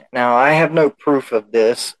intelligent. Now, I have no proof of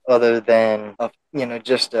this other than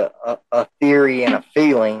just a theory and a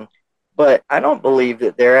feeling, but I don't believe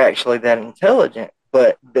that they're actually that intelligent.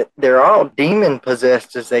 But they're all demon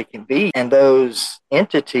possessed as they can be, and those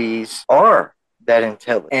entities are that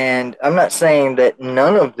intelligent. And I'm not saying that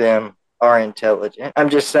none of them are intelligent. I'm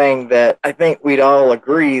just saying that I think we'd all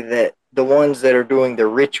agree that the ones that are doing the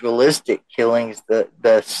ritualistic killings,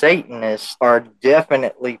 the Satanists, are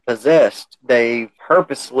definitely possessed. They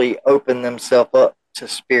purposely open themselves up to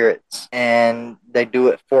spirits, and they do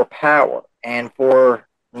it for power and for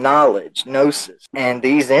knowledge, gnosis. And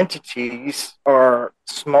these entities are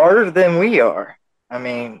smarter than we are. I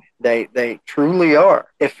mean, they truly are.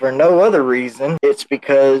 If for no other reason, it's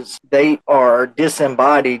because they are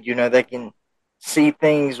disembodied. You know, they can see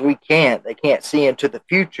things we can't. They can't see into the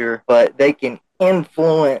future, but they can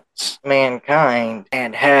influence mankind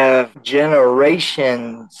and have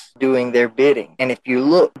generations doing their bidding. And if you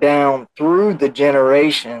look down through the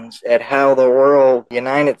generations at how the world, the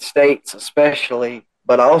United States especially,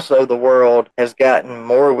 but also the world, has gotten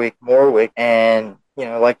more weak, and, you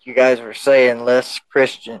know, like you guys were saying, less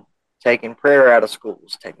Christian, taking prayer out of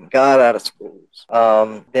schools, taking God out of schools.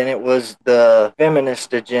 Then it was the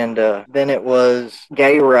feminist agenda. Then it was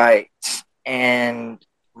gay rights. And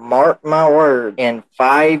mark my word, in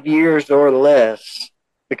 5 years or less,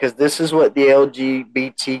 because this is what the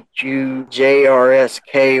LGBTQ,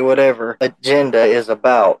 JRSK, whatever agenda is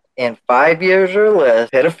about. In 5 years or less,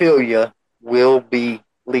 pedophilia will be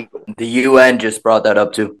legal. The UN just brought that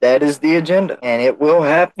up too. That is the agenda, and it will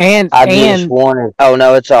happen. And just wanted. Oh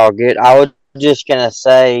no, it's all good. I was just gonna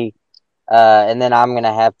say, and then I'm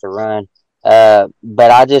gonna have to run.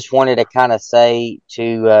 But I just wanted to kind of say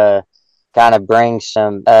to kind of bring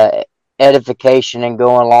some edification and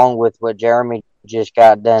go along with what Jeremy just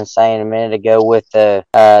got done saying a minute ago with the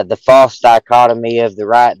false dichotomy of the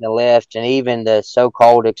right and the left, and even the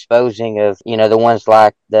so-called exposing of the ones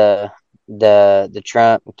like the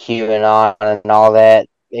Trump, QAnon, and all that,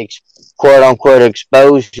 quote unquote,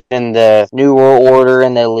 exposing the New World Order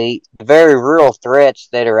and the elite, very real threats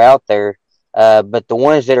that are out there. But the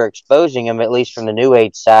ones that are exposing them, at least from the New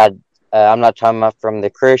Age side, I'm not talking about from the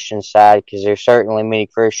Christian side, because there's certainly many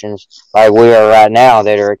Christians like we are right now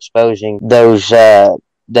that are exposing those the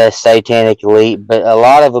satanic elite. But a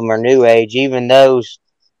lot of them are New Age. Even those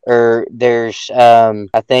there's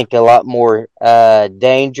I think a lot more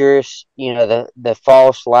dangerous. The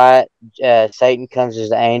false light. Satan comes as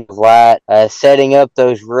the angel of light, setting up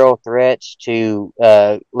those real threats to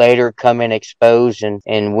later come and expose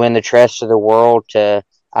and win the trust of the world to,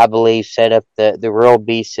 I believe, set up the real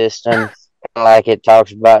beast system like it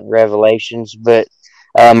talks about in Revelations. But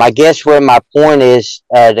I guess what my point is,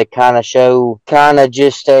 to kind of show, kind of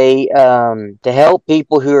just to help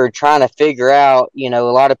people who are trying to figure out, a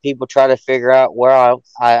lot of people try to figure out, well,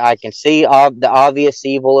 I can see the obvious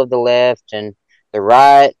evil of the left and the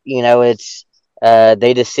right, it's,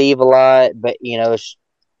 they deceive a lot, but, it's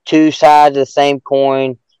two sides of the same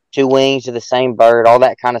coin, two wings of the same bird, all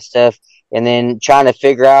that kind of stuff. And then trying to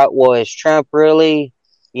figure out, well, is Trump really,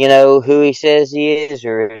 who he says he is,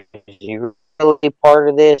 or is he really part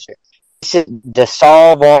of this? To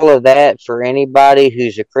solve all of that for anybody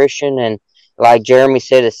who's a Christian and, like Jeremy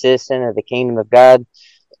said, a citizen of the kingdom of God.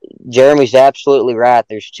 Jeremy's absolutely right.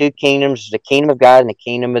 There's two kingdoms, the kingdom of God and the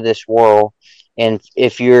kingdom of this world. And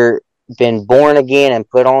if you're been born again and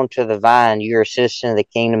put onto the vine, you're a citizen of the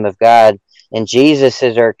kingdom of God. And Jesus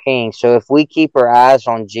is our king. So if we keep our eyes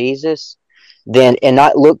on Jesus, then, and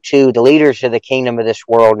not look to the leaders of the kingdom of this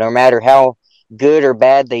world, no matter how good or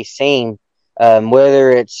bad they seem,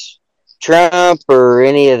 whether it's Trump or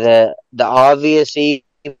any of the obvious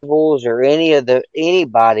evils, or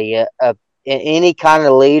anybody, any kind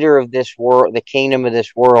of leader of this world, the kingdom of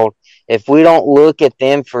this world, if we don't look at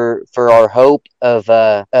them for our hope of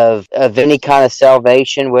any kind of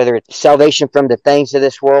salvation, whether it's salvation from the things of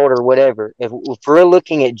this world or whatever, if we're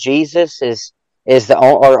looking at Jesus as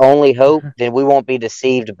our only hope, then we won't be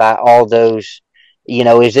deceived by all those.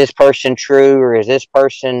 Is this person true, or is this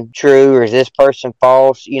person true, or is this person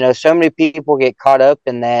false? So many people get caught up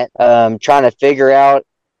in that, trying to figure out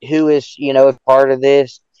who is, a part of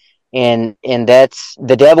this. And that's,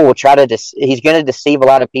 the devil will try to, he's going to deceive a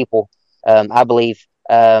lot of people. I believe,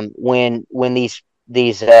 when these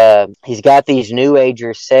he's got these New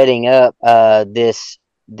Agers setting up, this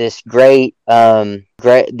great awake,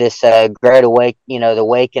 the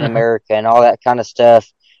Awaken America and all that kind of stuff.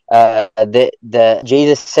 The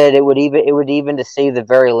Jesus said it would even deceive the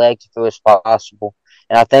very elect if it was possible.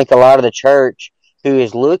 And I think a lot of the church who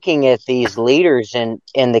is looking at these leaders in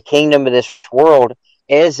the kingdom of this world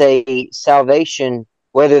as a salvation,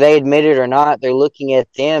 whether they admit it or not, they're looking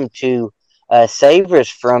at them to save us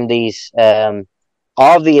from these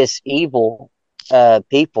obvious evil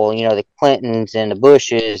people, the Clintons and the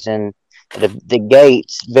Bushes and the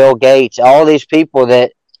Gates, Bill Gates, all these people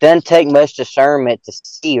that doesn't take much discernment to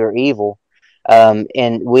see are evil.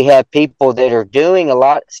 And we have people that are saying a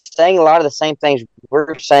lot of the same things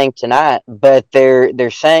we're saying tonight, but they're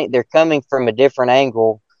coming from a different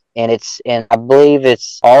angle. And I believe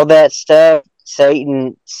it's all that stuff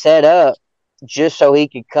Satan set up just so he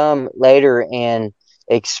could come later and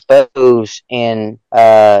expose and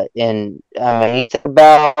think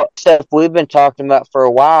about stuff we've been talking about for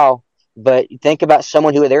a while. But think about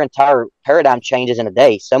someone who their entire paradigm changes in a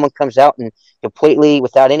day. Someone comes out and completely,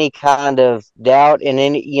 without any kind of doubt, and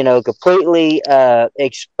completely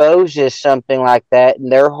exposes something like that,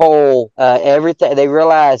 and their whole everything, they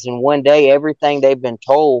realize in one day everything they've been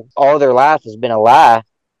told all their life has been a lie.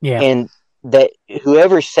 Yeah. And that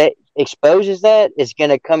whoever exposes that is going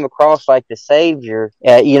to come across like the savior.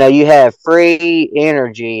 You have free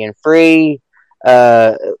energy and free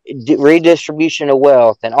redistribution of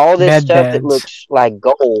wealth and all this med stuff beds that looks like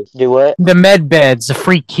gold. Do what? The med beds, the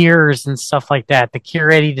free cures and stuff like that, the cure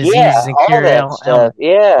any diseases and cure that stuff.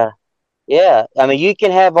 Yeah. I mean, you can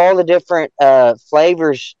have all the different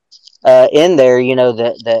flavors in there. You know,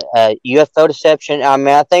 the UFO deception. I mean,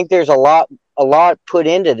 I think there's a lot put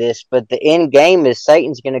into this, but the end game is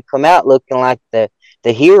Satan's going to come out looking like the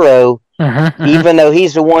hero, even though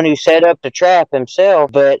he's the one who set up the trap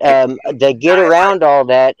himself. But to get around all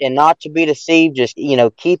that and not to be deceived, just, you know,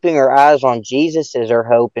 keeping our eyes on Jesus as our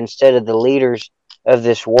hope instead of the leaders of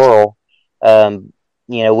this world.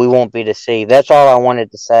 You know, we won't be deceived. That's all I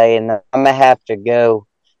wanted to say, and I'm gonna have to go.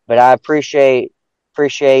 But I appreciate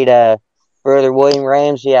Brother William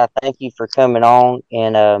Ramsey. I thank you for coming on,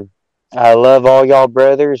 and I love all y'all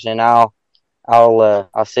brothers, and I'll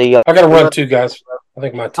see you. I gotta run too, guys. I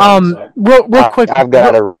think my time's up. Real quick, I've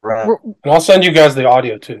got to run. And I'll send you guys the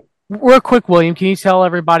audio too. Real quick, William, can you tell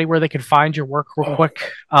everybody where they can find your work real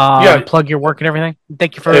quick? Yeah. Plug your work and everything.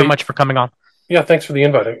 Thank you very much for coming on. Yeah, thanks for the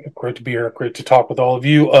invite. Great to be here. Great to talk with all of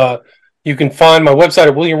you. You can find my website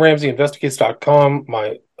at williamramseyinvestigates.com.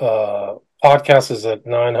 My podcast is at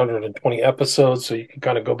 920 episodes, so you can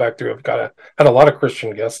kind of go back through. I've had a lot of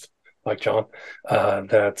Christian guests like John.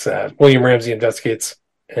 That's at William Ramsey Investigates.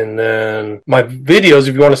 And then my videos,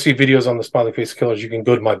 if you want to see videos on the Smiley Face Killers, you can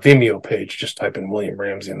go to my Vimeo page. Just type in William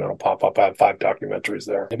Ramsey and that'll pop up. I have 5 documentaries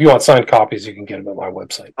there. If you want signed copies, you can get them at my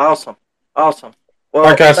website. Awesome. Well,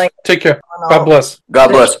 all right, guys, take care. God bless.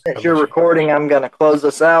 God bless. Since you're recording, I'm going to close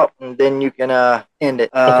this out, and then you can end it.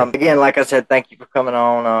 Okay. Again, like I said, thank you for coming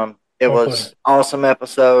on. It was an awesome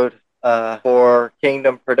episode for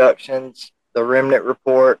Kingdom Productions, The Remnant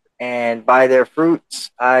Report, and By Their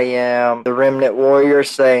Fruits. I am the Remnant Warrior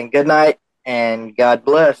saying good night and God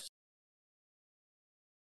bless.